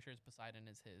 Which I'm pretty sure is Poseidon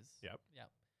is his. Yep. Yep.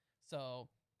 So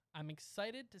I'm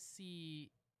excited to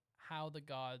see how the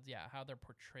gods, how they're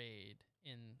portrayed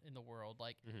in the world.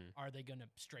 Like, are they gonna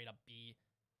straight up be,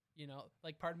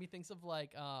 like part of me thinks of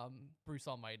like Bruce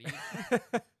Almighty,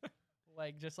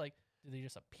 like just like. Do they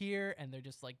just appear and they're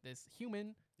just like this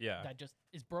human that just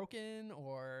is broken,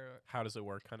 or how does it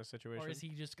work kind of situation? Or is he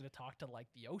just going to talk to like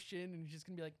the ocean and he's just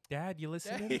going to be like, Dad, you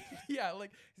listening? Yeah,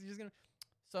 like he's just going to,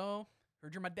 so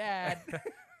heard you're my dad.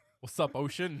 What's up,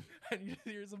 ocean? And you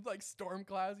hear some like storm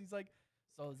clouds. He's like,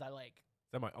 so is that like,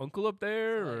 is that my uncle up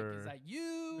there? So, or is that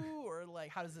you? Or like,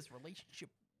 how does this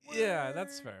relationship work? Yeah,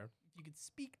 that's fair. If you could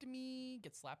speak to me,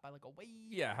 get slapped by like a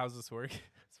wave. Yeah, how's this work?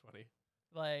 It's funny.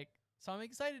 Like, so I'm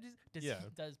excited.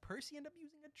 Does Percy end up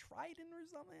using a trident or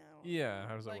something? Yeah,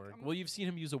 how does that work? Well, you've seen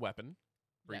him use a weapon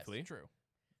briefly. Yes, true.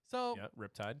 So yeah,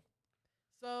 Riptide.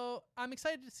 So I'm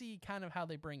excited to see kind of how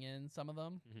they bring in some of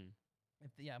them.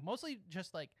 Mostly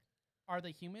just like, are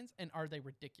they humans and are they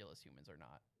ridiculous humans or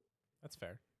not? That's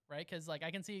fair, right? Because like I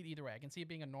can see it either way. I can see it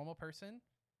being a normal person.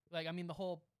 Like I mean,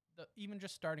 even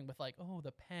just starting with like, oh,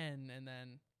 the pen, and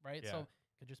then right. So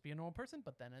it could just be a normal person,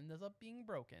 but then ends up being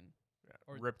broken. Yeah.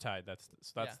 Or Riptide.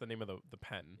 That's the name of the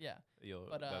pen. Yeah.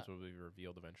 That's what will be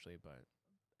revealed eventually. But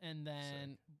and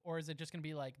then, or is it just gonna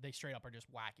be like they straight up are just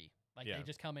wacky? Like they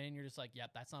just come in, you're just like,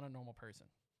 yep, that's not a normal person.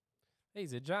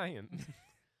 He's a giant.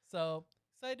 So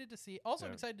excited to see. Also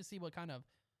excited to see what kind of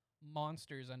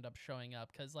monsters end up showing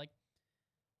up, because like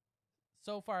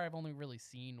so far I've only really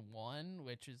seen one,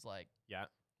 which is like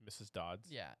Mrs. Dodds.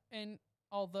 Yeah, and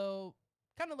although.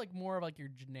 Kind of like more of like your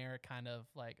generic kind of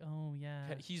like, oh yeah.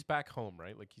 He's back home,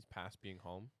 right? Like he's past being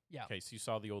home. Yeah. Okay, so you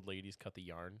saw the old ladies cut the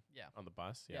yarn. On the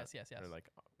bus. Yeah. Yes. Or like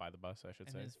by the bus, I should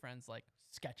say. And his friend's like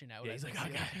sketching out. Yeah, he's like,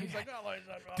 he's like,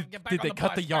 did they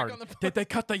cut the yarn? Did they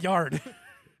cut the yarn?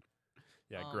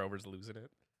 Yeah, Grover's losing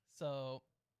it. So,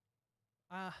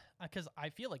 because I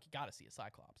feel like you got to see a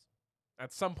Cyclops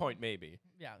at some point, maybe.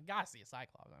 Yeah, got to see a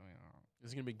Cyclops. I mean,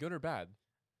 is it gonna be good or bad?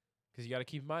 Because you got to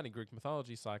keep in mind, in Greek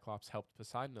mythology, Cyclops helped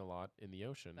Poseidon a lot in the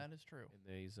ocean. That is true.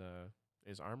 In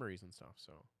his armories and stuff.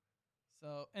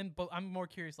 But I'm more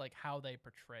curious, like how they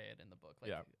portray it in the book.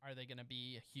 Like, are they gonna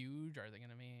be huge? Are they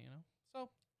gonna be, So,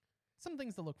 some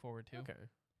things to look forward to. Okay.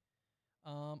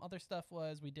 Other stuff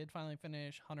was we did finally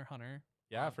finish Hunter x Hunter.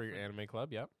 Yeah, for your anime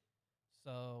club. Yep.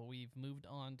 So we've moved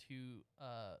on to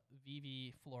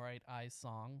Vivi Fluorite Eyes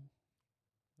Song,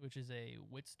 which is a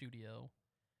WIT studio.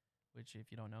 Which,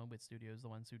 if you don't know, WIT Studio is the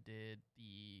ones who did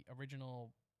the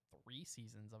original 3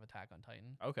 seasons of Attack on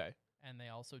Titan. Okay. And they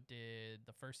also did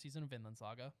the first season of Vinland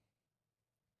Saga.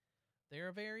 They're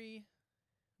a very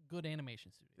good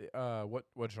animation studio.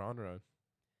 What genre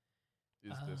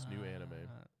is this new anime?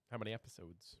 How many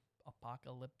episodes?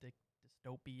 Apocalyptic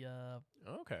dystopia.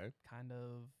 Okay. Kind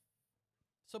of.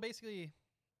 So basically,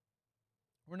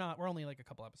 we're only like a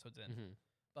couple episodes in,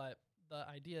 but the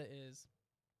idea is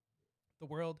the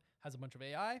world has a bunch of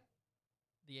AI.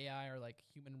 The AI are like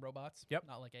human robots. Yep.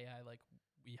 Not like AI like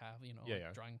we have,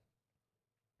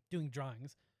 doing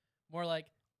drawings. More like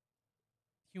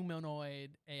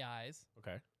humanoid AIs.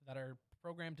 Okay. That are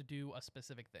programmed to do a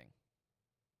specific thing.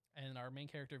 And our main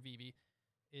character, Vivi,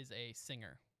 is a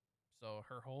singer. So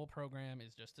her whole program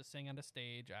is just to sing on a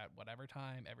stage at whatever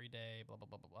time, every day, blah, blah,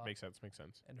 blah, blah, blah. Makes sense.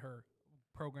 And her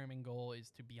programming goal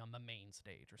is to be on the main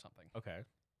stage or something. Okay.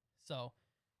 So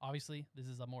obviously, this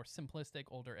is a more simplistic,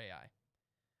 older AI.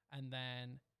 And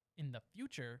then in the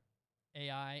future,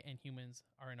 AI and humans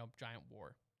are in a giant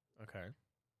war. Okay.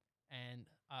 And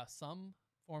some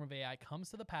form of AI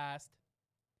comes to the past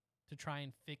to try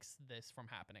and fix this from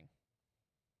happening.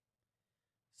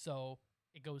 So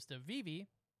it goes to Vivi,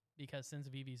 because since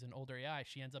Vivi's an older AI,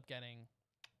 she ends up getting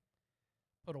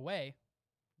put away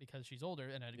because she's older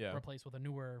and replaced with a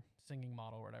newer singing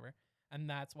model or whatever. And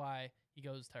that's why he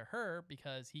goes to her,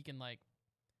 because he can like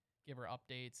give her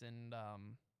updates and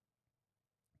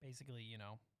basically,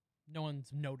 no one's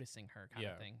noticing her kind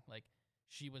of thing. Like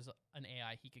she was an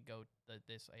AI he could go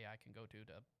this AI can go to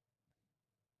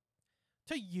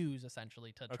use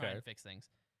essentially to try and fix things.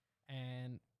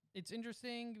 And it's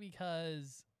interesting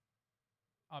because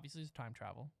obviously it's time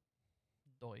travel.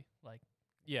 Like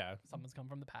someone's come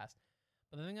from the past.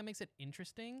 But the thing that makes it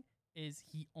interesting is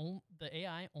the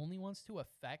AI only wants to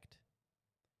affect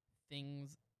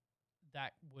things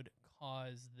that would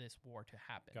cause this war to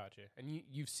happen. Gotcha. And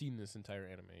you've seen this entire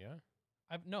anime,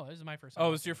 yeah? No, this is my first time.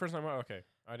 Oh, this is your first time? Oh, okay.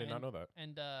 I did not know that.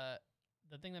 And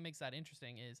the thing that makes that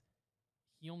interesting is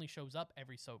he only shows up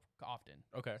every so often.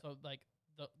 Okay. So like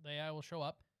the AI will show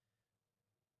up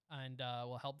and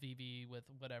will help Vivi with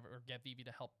whatever, or get Vivi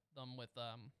to help them with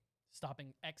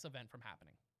stopping X event from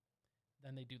happening.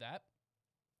 Then they do that.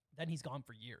 Then he's gone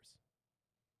for years.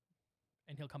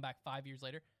 And he'll come back 5 years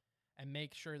later and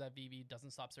make sure that Vivi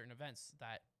doesn't stop certain events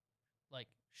that like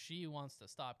she wants to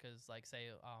stop, because like say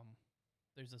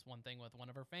there's this one thing with one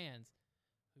of her fans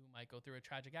who might go through a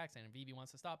tragic accident and Vivi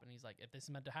wants to stop, and he's like, if this is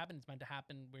meant to happen, it's meant to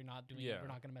happen. We're not doing it. We're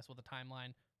not going to mess with the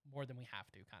timeline more than we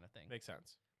have to, kind of thing. Makes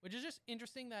sense. Which is just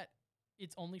interesting that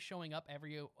it's only showing up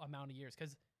every amount of years,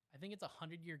 because I think it's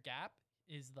 100-year gap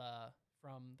is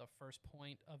from the first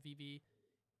point of Vivi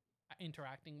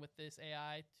interacting with this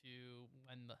AI to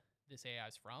when this AI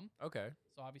is from. Okay.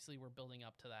 So obviously we're building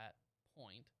up to that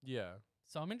point. Yeah.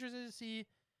 So I'm interested to see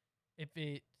if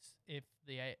the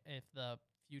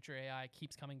future AI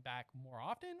keeps coming back more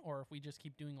often, or if we just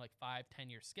keep doing like 5-10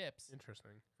 year skips.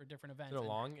 Interesting. For different events. Is it a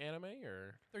long anime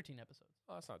or 13 episodes?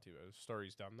 Oh, that's not too bad. The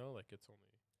story's done though. Like it's only.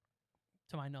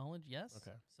 To my knowledge, yes.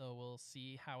 Okay. So we'll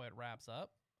see how it wraps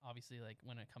up. Obviously, like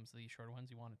when it comes to these shorter ones,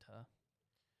 you want it to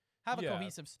have a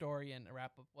cohesive story and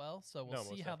wrap up well. So we'll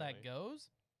see how that goes.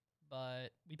 But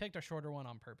we picked a shorter one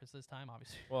on purpose this time,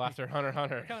 obviously. Well, after Hunter x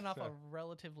Hunter. We're coming off a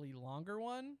relatively longer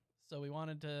one. So we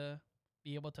wanted to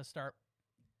be able to start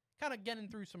kind of getting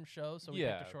through some shows. So we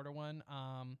picked a shorter one.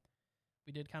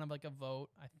 We did kind of like a vote.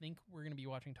 I think we're going to be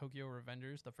watching Tokyo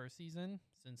Revengers, the first season,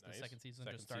 since the second season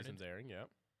just started. Second season's airing, yeah.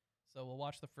 So we'll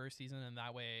watch the first season, and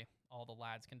that way all the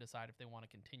lads can decide if they want to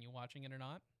continue watching it or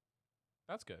not.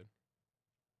 That's good.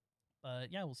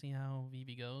 But yeah, we'll see how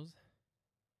Vivi goes.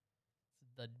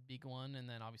 It's the big one, and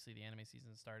then obviously the anime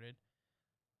season started.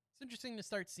 It's interesting to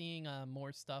start seeing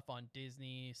more stuff on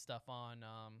Disney, stuff on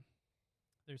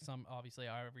there's some, obviously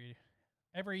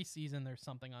every season there's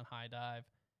something on High Dive.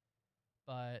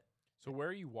 But so where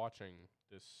are you watching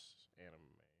this anime?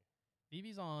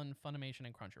 Vivi's on Funimation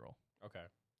and Crunchyroll. Okay.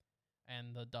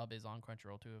 And the dub is on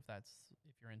Crunchyroll too, if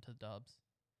you're into dubs.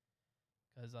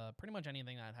 Because pretty much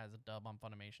anything that has a dub on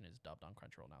Funimation is dubbed on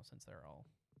Crunchyroll now, since they're all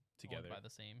together by the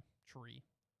same tree,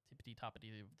 tippity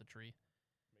toppity of the tree.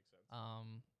 Makes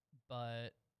sense. But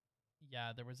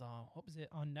yeah, there was what was it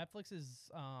on Netflix's?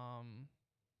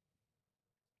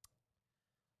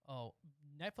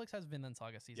 Netflix has Vinland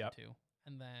Saga season 2,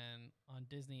 and then on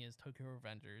Disney is Tokyo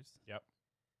Revengers. Yep.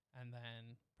 And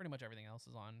then pretty much everything else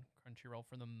is on Crunchyroll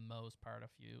for the most part. A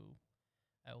few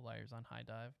outliers on High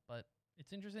Dive, but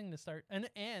it's interesting to start.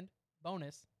 And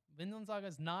bonus, Vinland Saga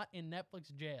is not in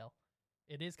Netflix jail.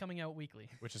 It is coming out weekly,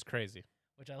 which is crazy.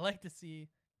 Which I like to see,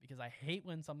 because I hate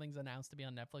when something's announced to be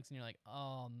on Netflix and you're like,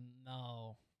 oh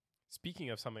no. Speaking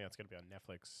of something that's going to be on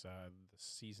Netflix, the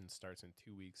season starts in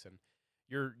 2 weeks, and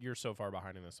you're so far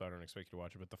behind in this, so I don't expect you to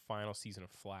watch it. But the final season of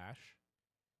Flash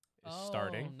is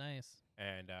starting. Oh, nice.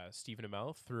 And Stephen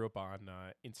Amell threw up on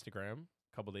Instagram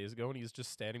a couple days ago, and he's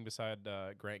just standing beside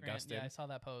Grant Gustin. Yeah, I saw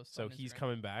that post. So he's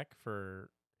coming back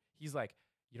he's like,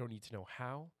 you don't need to know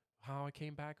how I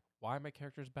came back, why my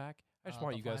character's back. I just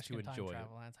want you guys to enjoy it.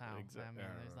 That's how. Exactly.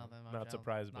 There's nothing much not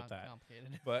surprised else. about that.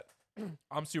 Complicated. But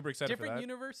I'm super excited for that. Different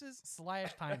universes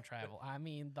 / time travel. I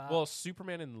mean, well,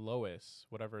 Superman and Lois,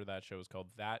 whatever that show is called,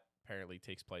 that apparently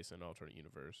takes place in an alternate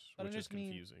universe, which is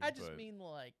confusing. I just mean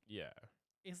like, yeah,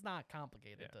 it's not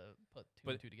complicated to put two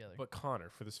and two together. But Connor,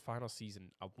 for this final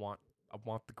season, I want I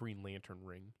want the Green Lantern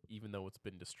ring, even though it's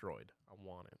been destroyed. I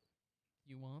want it.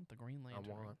 You want the Green Lantern? I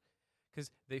want,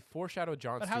 because they foreshadowed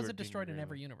John. But Stewart how's it being destroyed in Green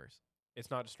every Lantern. universe?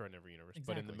 It's not destroyed in every universe,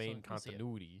 but in the Exactly, so main you'll see it.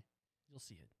 continuity. You'll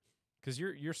see it. Because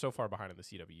you're so far behind in the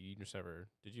CW. You just never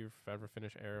did you ever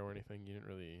finish Arrow or anything? You didn't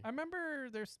really. I remember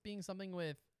there's being something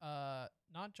with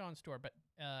not Jon Stewart, but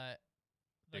the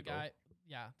Diggle.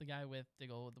 guy with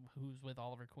Diggle, who's with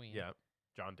Oliver Queen. Yeah,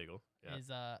 John Diggle. Yeah.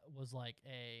 Is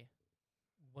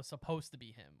was supposed to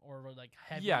be him, or were like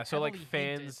heavy, Yeah, so like heavily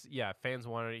fans, hinted. fans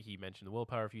wanted it. He mentioned the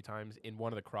willpower a few times in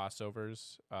one of the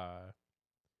crossovers.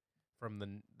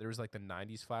 There was like the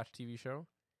 '90s Flash TV show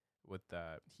with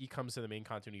he comes to the main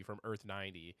continuity from Earth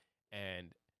 90,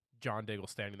 and John Diggle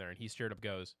standing there, and he straight up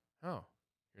goes, "Oh,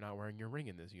 you're not wearing your ring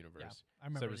in this universe." Yeah, I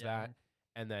remember. So there was yeah, that,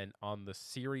 and then on the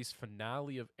series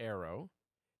finale of Arrow,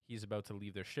 he's about to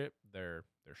leave their ship. They're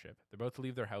about to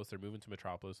leave their house. They're moving to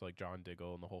Metropolis, like John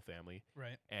Diggle and the whole family.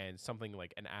 right. And something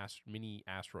like an mini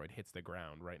asteroid hits the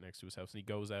ground right next to his house, and he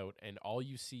goes out, and all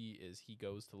you see is he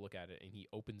goes to look at it, and he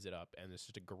opens it up, and there's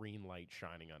just a green light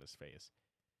shining on his face,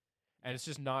 and it's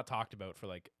just not talked about for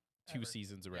like 2 Ever.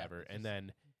 seasons or Yeah, whatever. it's And just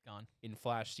then Gone. in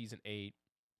Flash season 8,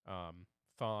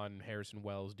 Thawne Harrison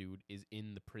Wells dude is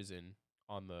in the prison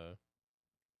on the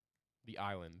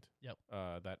island. Yep.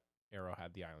 That Arrow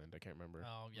had the island. I can't remember.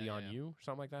 Oh yeah, Leon yeah. Yu or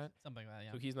something like that. Something like that.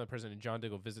 Yeah. So he's in the prison, and John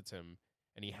Diggle visits him,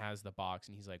 and he has the box,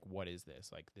 and he's like, "What is this?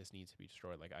 Like, this needs to be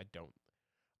destroyed. Like,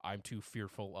 I'm too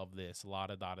fearful of this." La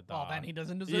da da da da. Oh, then he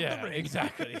doesn't deserve Yeah, the ring.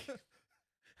 exactly.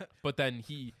 But then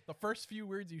he, The first few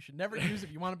words you should never use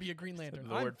if you want to be a Green Lantern.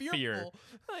 The I'm word fearful. fear.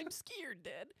 I'm scared,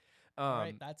 Dad. All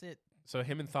right, that's it. So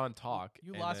him and Thawne talk.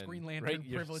 You and lost then- Green Lantern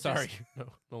right? privileges. Sorry,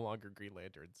 no longer Green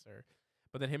Lantern, sir.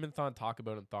 But then him and Thawne talk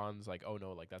about it, and Thawne's like, "Oh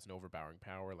no, like that's an overpowering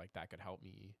power. Like that could help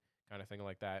me." Kind of thing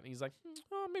like that. And he's like,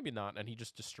 "Oh, maybe not." And he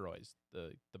just destroys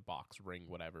the box, ring,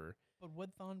 whatever. But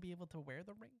would Thawne be able to wear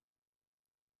the ring?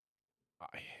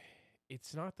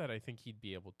 It's not that I think he'd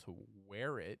be able to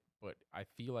wear it, but I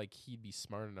feel like he'd be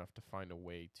smart enough to find a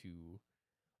way to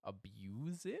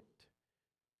abuse it.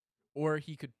 Or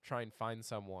he could try and find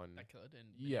someone. That could and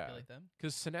Yeah. manipulate them.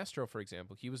 Because Sinestro, for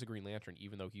example, he was a Green Lantern,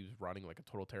 even though he was running like a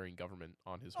totalitarian government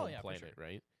on his Oh, home yeah, for planet, sure.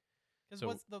 right? Because So-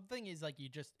 what's the thing is like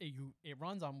it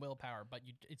runs on willpower, but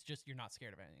it's just you're not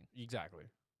scared of anything.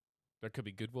 Exactly. There could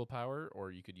be good willpower,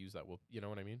 or you could use that will. You know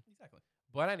what I mean? Exactly.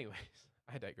 But anyways,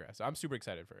 I digress. I'm super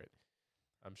excited for it.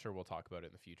 I'm sure we'll talk about it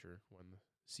in the future when the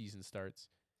season starts.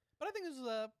 But I think this was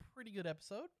a pretty good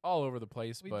episode. All over the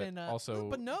place, We've but been also,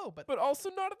 but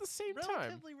also not at the same time.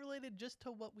 relatively related just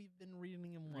to what we've been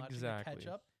reading and watching to catch Exactly.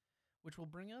 up, which will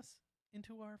bring us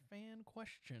into our fan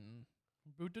question.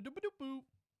 Boo-doo-doo-doo-boo.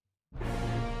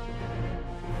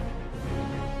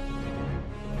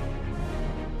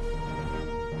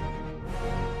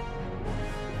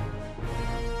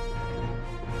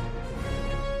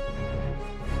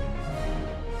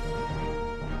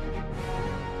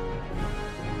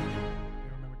 We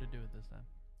remembered to do it this time.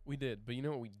 We did, but you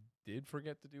know what we did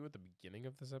forget to do at the beginning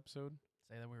of this episode?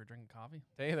 Say that we were drinking coffee.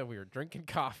 Say that we were drinking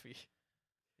coffee.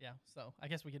 Yeah, so I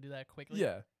guess we could do that quickly.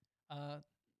 Yeah.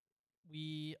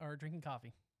 We are drinking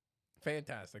coffee.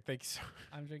 Fantastic. Thank you so much.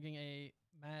 I'm drinking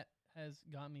Matt has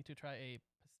gotten me to try a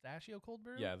pistachio cold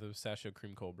brew. Yeah, the pistachio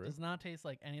cream cold brew. Does not taste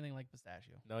like anything like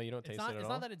pistachio. No, you don't It's taste not. it at It's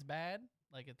all? not that it's bad.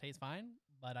 Like it tastes fine,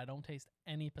 but I don't taste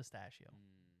any pistachio,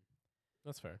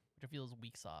 That's fair. which I feel is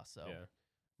weak sauce. So Yeah.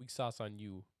 Weak sauce on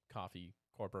you, Coffee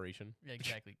Corporation. yeah,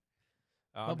 exactly.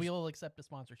 I'm But we just- will accept a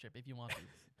sponsorship if you want to.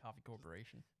 Coffee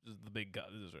Corporation. this is the big guy.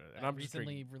 This is right. And That I'm just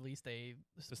recently drinking released a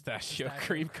pistachio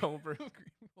cream cold brew.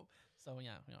 So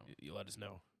yeah, You let us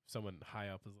know. If someone high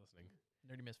up is listening.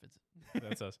 Nerdy Misfits.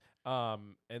 That's us.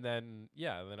 And then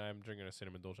I'm drinking a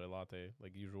cinnamon dolce latte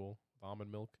like usual, with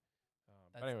almond milk.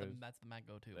 But anyways, That's the Matt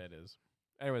go-to. that is.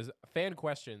 Anyways, fan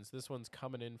questions. This one's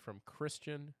coming in from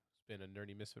Christian. He's been a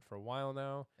nerdy misfit for a while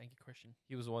now. Thank you, Christian.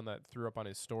 He was the one that threw up on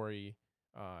his story.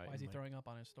 Why is he throwing up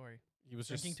on his story? He was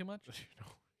Drinking just too much?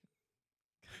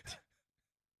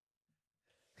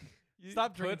 You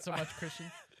Stop drinking put- so much,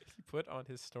 Christian. He put on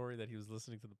his story that he was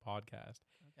listening to the podcast.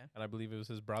 Okay. And I believe it was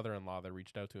his brother-in-law that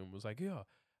reached out to him and was like, "Yeah,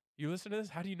 you listen to this?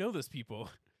 How do you know this people?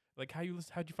 Like, how'd you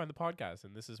find the podcast?"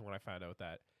 And this is when I found out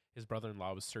that his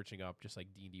brother-in-law was searching up just like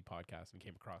D&D podcasts and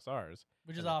came across ours.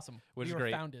 Which is And awesome. which we is were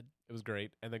great. founded. It was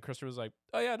great. And then Christian was like,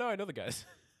 "Oh yeah, no, I know the guys."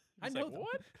 I He's know like, them.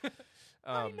 What?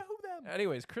 I know them.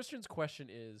 Anyways, Christian's question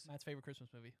is Matt's favorite Christmas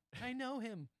movie. I know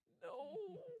him. no.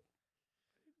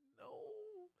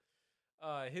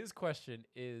 His question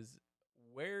is,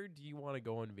 where do you want to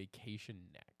go on vacation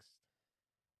next?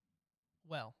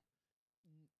 Well,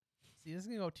 see, this is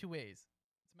going to go two ways.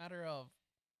 It's a matter of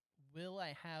will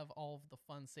I have all of the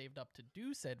funds saved up to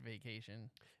do said vacation?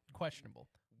 Questionable.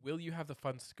 Will you have the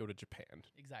funds to go to Japan?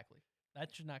 Exactly.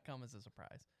 That should not come as a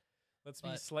surprise. Let's be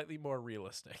But- slightly more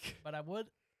realistic. But I would.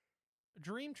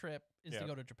 Dream trip is Yeah. to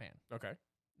go to Japan. Okay.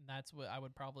 And that's what I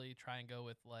would probably try and go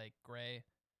with, like Gray,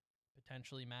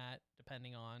 potentially Matt,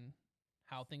 depending on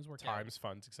how things work out. Times,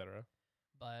 funds, etc.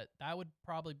 But that would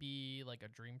probably be like a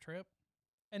dream trip.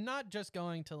 And not just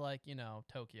going to like,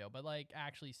 Tokyo, but like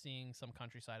actually seeing some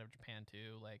countryside of Japan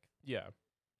too. Like Yeah.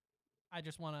 I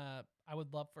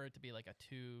would love for it to be like a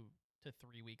 2 to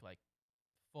 3 week, like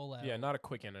full out. Yeah, not a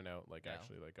quick in and out, like No,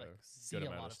 actually like a see good a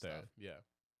amount lot of of stay. stuff. Yeah.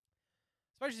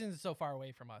 Especially since it's so far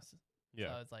away from us.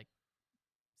 Yeah. So it's like,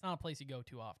 it's not a place you go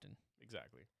too often.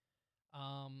 Exactly.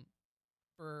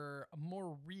 For a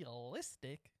more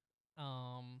realistic,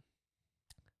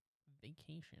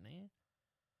 vacation,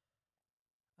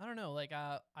 I don't know. Like,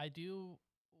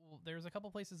 there's a couple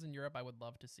places in Europe I would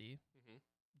love to see. Mm-hmm.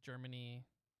 Germany,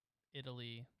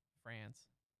 Italy, France.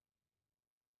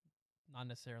 Not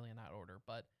necessarily in that order,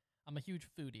 but I'm a huge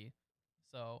foodie.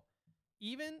 So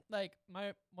even like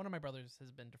one of my brothers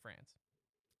has been to France,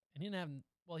 and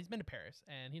he's been to Paris,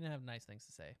 and he didn't have nice things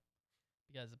to say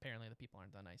because apparently the people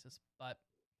aren't the nicest.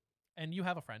 And you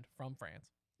have a friend from France.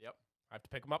 Yep. I have to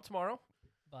pick them up tomorrow.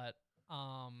 But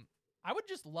I would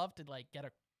just love to like get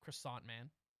a croissant, man.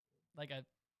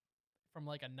 From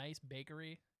like a nice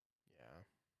bakery. Yeah.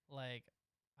 Like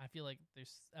I feel like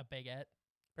there's a baguette.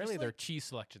 Apparently Just their like- cheese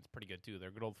selection's pretty good too.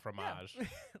 Their good old fromage.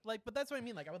 Yeah. But that's what I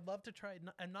mean. Like I would love to try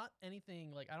and not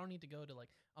anything like I don't need to go to like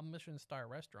a Michelin star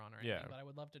restaurant or anything, Yeah. but I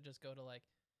would love to just go to like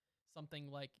something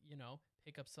like,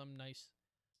 pick up some nice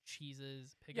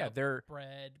cheeses, pick Yeah, up they're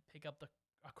bread, pick up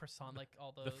a croissant, like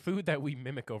all those. the food that we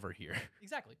mimic over here.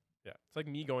 Exactly. Yeah. It's like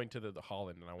me going to the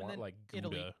Holland and I want then like Gouda.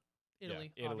 Italy. Yeah,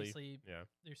 Italy, Italy. obviously. Yeah.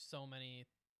 There's so many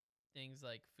things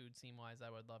like food scene wise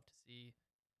I would love to see,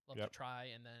 love Yep. to try,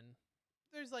 and then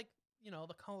there's like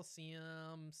the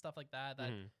Colosseum, stuff like that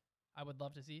Mhm. I would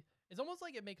love to see. It's almost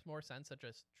like it makes more sense to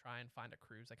just try and find a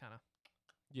cruise that kind of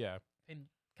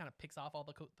picks off all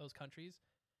those countries.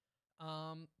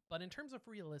 But in terms of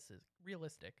realistic,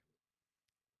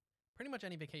 pretty much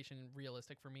any vacation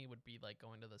realistic for me would be like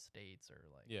going to the States or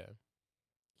like Yeah.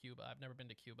 Cuba. I've never been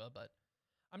to Cuba, but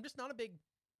I'm just not a big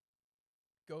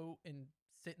go and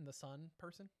sit in the sun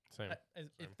person. Same.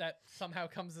 If that somehow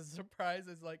comes as a surprise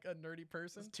as like a nerdy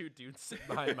person. Two dudes sitting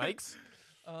behind mics.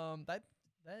 That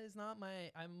is not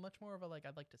I'm much more of a like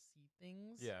I'd like to see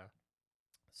things. Yeah.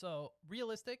 So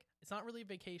realistic, it's not really a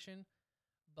vacation,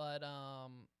 but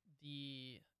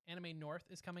the Anime North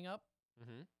is coming up.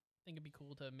 Mm-hmm. I think it'd be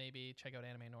cool to maybe check out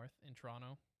Anime North in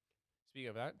Toronto. Speaking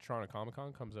of that, Toronto Comic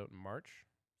Con comes out in March.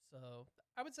 So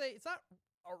I would say it's not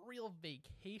a real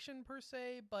vacation per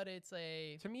se, but it's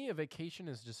a To me, a vacation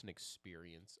is just an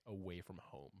experience away from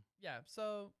home. yeah.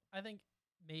 So I think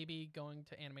maybe going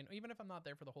to Anime, even if I'm not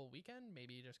there for the whole weekend,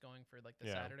 maybe just going for like the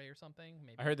Yeah. Saturday or something.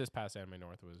 Maybe I heard this past Anime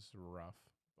North was rough,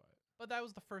 but that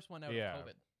was the first one out Yeah. of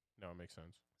COVID. no, it makes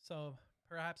sense. So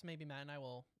perhaps maybe Matt and I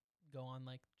will go on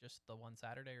like just the one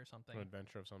Saturday or something. An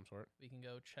adventure of some sort. We can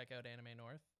go check out Anime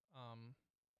North.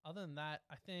 Other than that,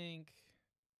 I think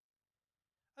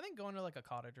going to like a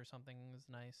cottage or something is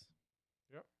nice.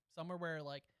 Yep. Somewhere where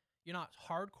like you're not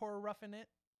hardcore roughing it,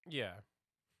 Yeah.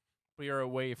 But you're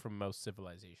away from most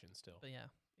civilization still. but yeah,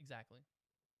 exactly.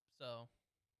 So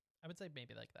I would say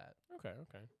maybe like that. Okay.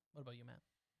 What about you, Matt?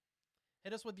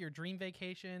 Hit us with your dream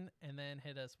vacation, and then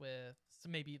hit us with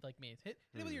some maybe like me. Hit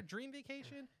it with your dream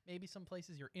vacation, maybe some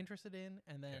places you're interested in,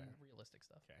 and then Yeah. realistic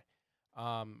stuff. Okay.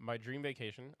 My dream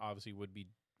vacation obviously would be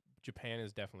Japan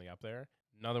is definitely up there.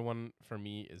 Another one for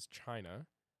me is China.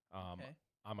 Okay.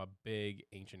 I'm a big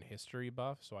ancient history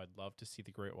buff, so I'd love to see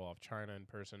the Great Wall of China in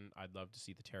person. I'd love to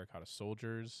see the terracotta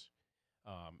soldiers.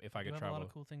 If I You could have a travel lot of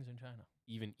cool things in China.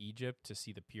 even Egypt to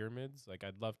see the pyramids, like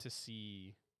I'd love to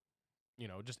see,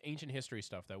 just ancient history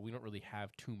stuff that we don't really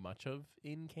have too much of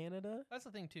in Canada. That's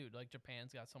the thing too. Like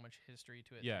Japan's got so much history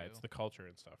to it. Yeah, too. it's the culture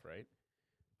and stuff, right?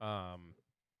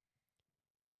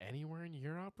 Anywhere in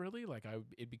Europe, really? Like,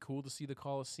 it'd be cool to see the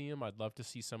Colosseum. I'd love to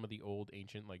see some of the old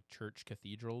ancient, like, church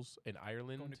cathedrals in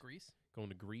Ireland. Going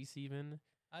to Greece. Even.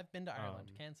 I've been to Ireland.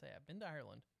 Um, Can't say I've been to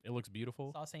Ireland. It looks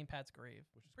beautiful. Saw St. Pat's grave.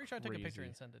 Which is Pretty sure I took a picture crazy.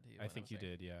 and sent it to you. I when think was you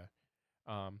there. did,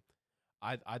 yeah.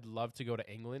 I'd love to go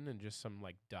to England and just some,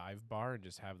 like, dive bar and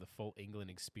just have the full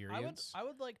England experience. I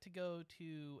would like to go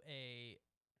to a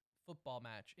football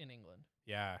match in England.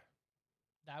 Yeah.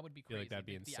 That would be Feel crazy. like that'd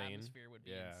be The insane. atmosphere would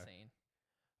be Yeah. insane.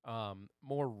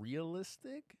 More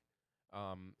realistic,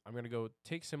 I'm gonna go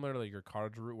take similar to like your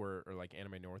college route or like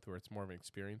Anime North, where it's more of an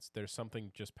experience. There's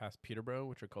something just past Peterborough,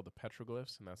 which are called the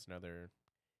petroglyphs, and that's another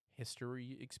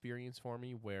history experience for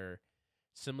me, where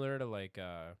similar to like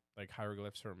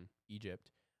hieroglyphs from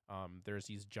Egypt. There's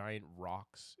these giant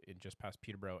rocks in just past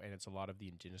Peterborough, and it's a lot of the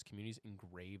indigenous communities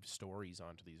engraved stories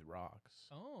onto these rocks.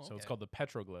 Oh, okay. So it's called the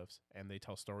petroglyphs, and they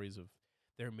tell stories of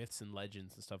their myths and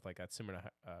legends and stuff like that, similar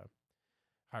to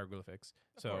hieroglyphics.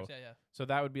 Of course, yeah. So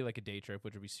that would be like a day trip,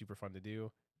 which would be super fun to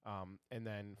do. And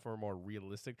then for a more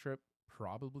realistic trip,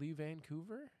 probably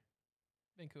Vancouver.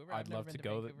 Vancouver. I'd love to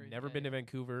go. Never been to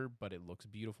Vancouver, but it looks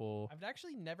beautiful. I've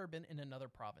actually never been in another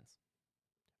province.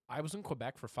 I was in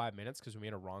Quebec for 5 minutes because we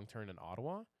made a wrong turn in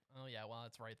Ottawa. Oh yeah, well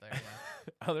it's right there.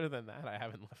 Yeah. Other than that, I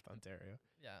haven't left Ontario.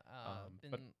 Yeah.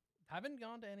 But Haven't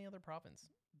gone to any other province.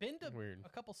 Been to weird. a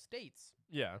couple states.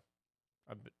 Yeah,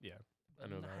 I But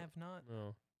know that. I have not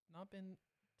No. been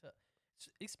to. It's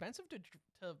expensive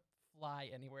to fly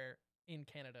anywhere in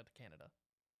Canada to Canada.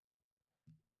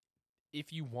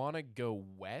 If you want to go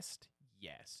west,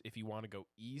 yes. If you want to go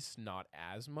east, not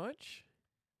as much.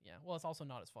 Yeah. Well, it's also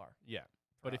not as far. Yeah.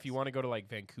 for But if you us. want to go to like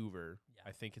Vancouver, Yeah.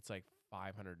 I think it's like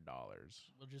 $500.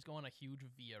 We'll just go on a huge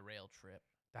via rail trip.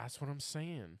 That's what I'm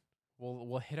saying.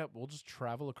 We'll hit up. We'll just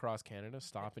travel across Canada,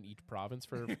 stop in each province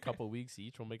for a couple weeks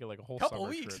each. We'll make it like a whole Couple summer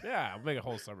weeks? trip. Yeah, we'll make a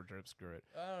whole summer trip. Screw it.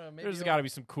 I don't know. Maybe There's got to be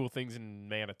some cool things in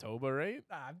Manitoba, right?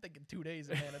 I'm thinking 2 days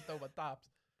in Manitoba tops.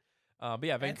 But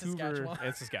yeah, Vancouver Saskatchewan.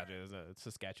 and Saskatchewan. It's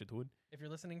Saskatchewan. If you're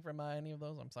listening from any of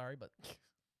those, I'm sorry, but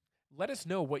Let us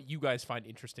know what you guys find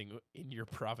interesting in your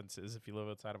provinces if you live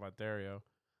outside of Ontario.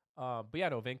 But yeah,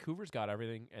 no, Vancouver's got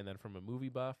everything. And then from a movie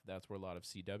buff, that's where a lot of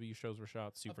CW shows were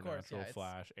shot. Supernatural, it's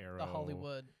Flash, Arrow. the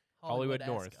Hollywood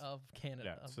North of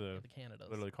Canada. Yeah, of so the Canadas.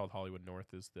 literally called Hollywood North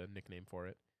is the nickname for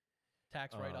it.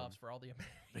 Tax write-offs for all the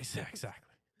Americans. Exactly.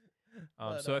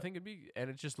 But, So I think it'd be, and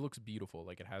it just looks beautiful.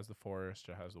 Like it has the forest,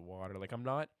 it has the water. Like I'm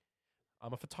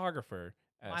a photographer.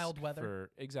 Mild weather.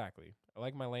 Exactly. I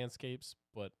like my landscapes,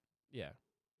 but yeah.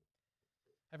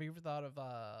 Have you ever thought of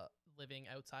living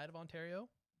outside of Ontario?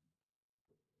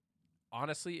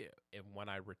 Honestly, when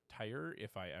I retire,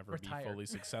 if I ever be Retire. fully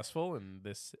successful in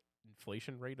this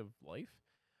inflation rate of life,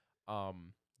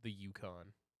 the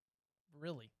Yukon.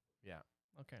 Really? Yeah.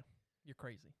 Okay. You're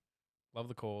crazy. Love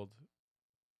the cold.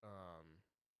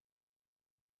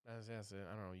 That's it.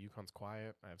 I don't know. Yukon's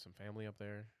quiet. I have some family up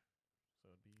there, so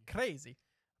it'd be. Crazy.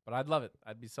 But I'd love it.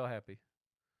 I'd be so happy.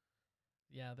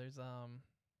 Yeah, there's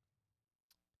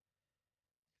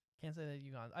can't say that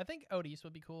Yukon. I think out east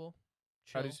would be cool.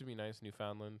 Chill. Out east would be nice.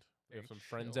 Newfoundland. We Very have some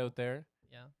friends chill. out there.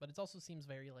 Yeah, but it also seems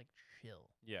very like chill,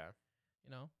 Yeah. you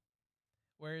know?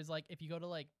 Whereas like if you go to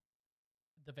like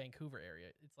the Vancouver area,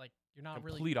 it's like you're not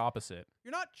Complete opposite.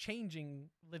 you're not changing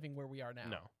living where we are now.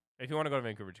 No. If you want to go to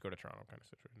Vancouver, just go to Toronto kind of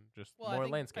situation. Just Well, more I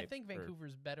think, landscape. I think or-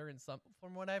 Vancouver's better in some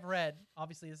from what I've read.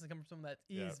 Obviously, this is coming from someone that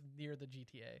Yeah. is near the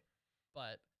GTA,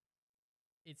 but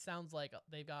it sounds like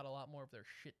they've got a lot more of their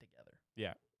shit together.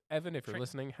 Evan, if you're Tra-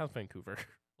 listening, how's Vancouver?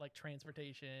 Like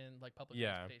transportation, like public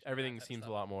Yeah. transportation. Everything that type of seems a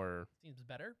stuff lot more. seems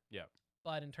better. Yeah.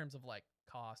 But in terms of like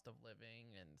cost of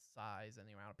living and size and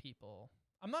the amount of people,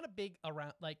 I'm not a big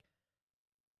around like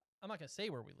I'm not gonna say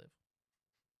where we live,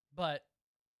 but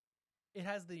it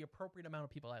has the appropriate amount of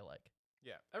people I like.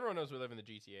 Yeah. Everyone knows we live in the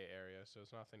GTA area, so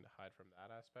it's nothing to hide from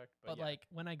that aspect. But yeah, like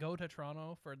when I go to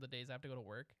Toronto for the days I have to go to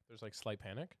work, there's like slight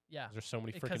panic. yeah, There's so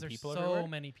many because freaking there's people so everywhere.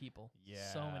 many people,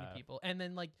 so many Yeah. people, and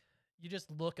then like you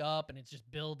just look up and it's just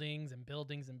buildings and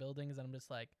buildings and buildings, and I'm just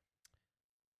like,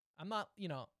 I'm not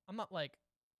like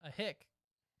a hick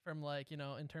from like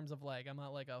in terms of like I'm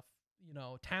not like a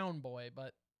town boy,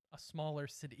 but a smaller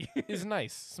city Is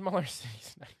nice. Smaller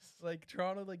cities nice. Like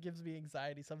Toronto like gives me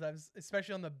anxiety sometimes,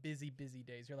 especially on the busy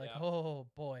days. You're like, Yeah. oh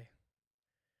boy,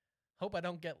 hope I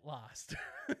don't get lost.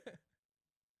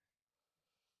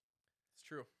 It's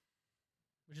true.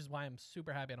 Which is why I'm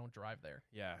super happy I don't drive there.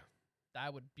 Yeah.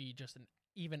 That would be just an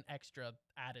even extra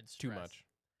added It's stress. too much.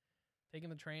 Taking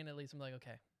the train, at least I'm like,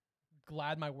 okay,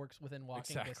 glad my work's within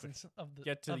walking Exactly. distance of the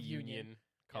Get to of the Union.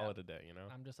 Call Yeah. it a day, you know?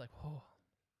 I'm just like, oh,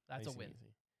 that's Nice a and win.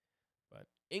 easy. But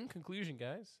in conclusion,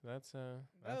 guys, that's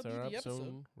That'll be our the episode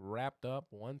episode. wrapped up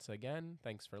once again.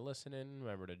 Thanks for listening.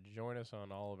 Remember to join us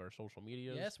on all of our social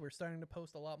medias. Yes, we're starting to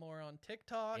post a lot more on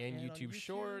TikTok and on YouTube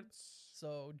Shorts.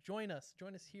 So join us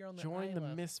here on the Join the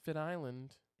island. Misfit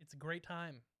Island. It's a great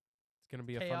time. It's gonna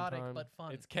be a Chaotic fun time. but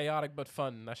fun. It's chaotic but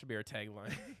fun. That should be our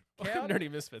tagline. Chaotic-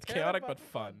 Nerdy Misfits. Chaotic but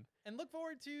fun. And look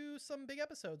forward to some big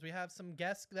episodes. We have some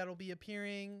guests that'll be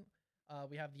appearing.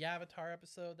 We have the Avatar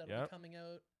episode that'll Yep. be coming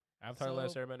out. Avatar: So,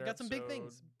 Last Airbender. we got some big episode.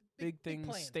 things. Big things.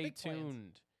 plans, Stay big plans.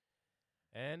 tuned.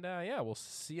 And yeah, we'll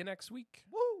see you next week.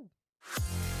 Woo!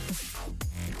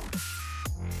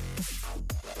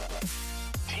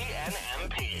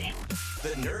 TNMP, the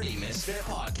Nerdy Misfit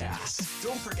Podcast.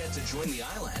 Don't forget to join the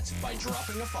island by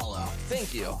dropping a follow.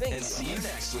 Thank you. And see you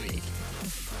next week.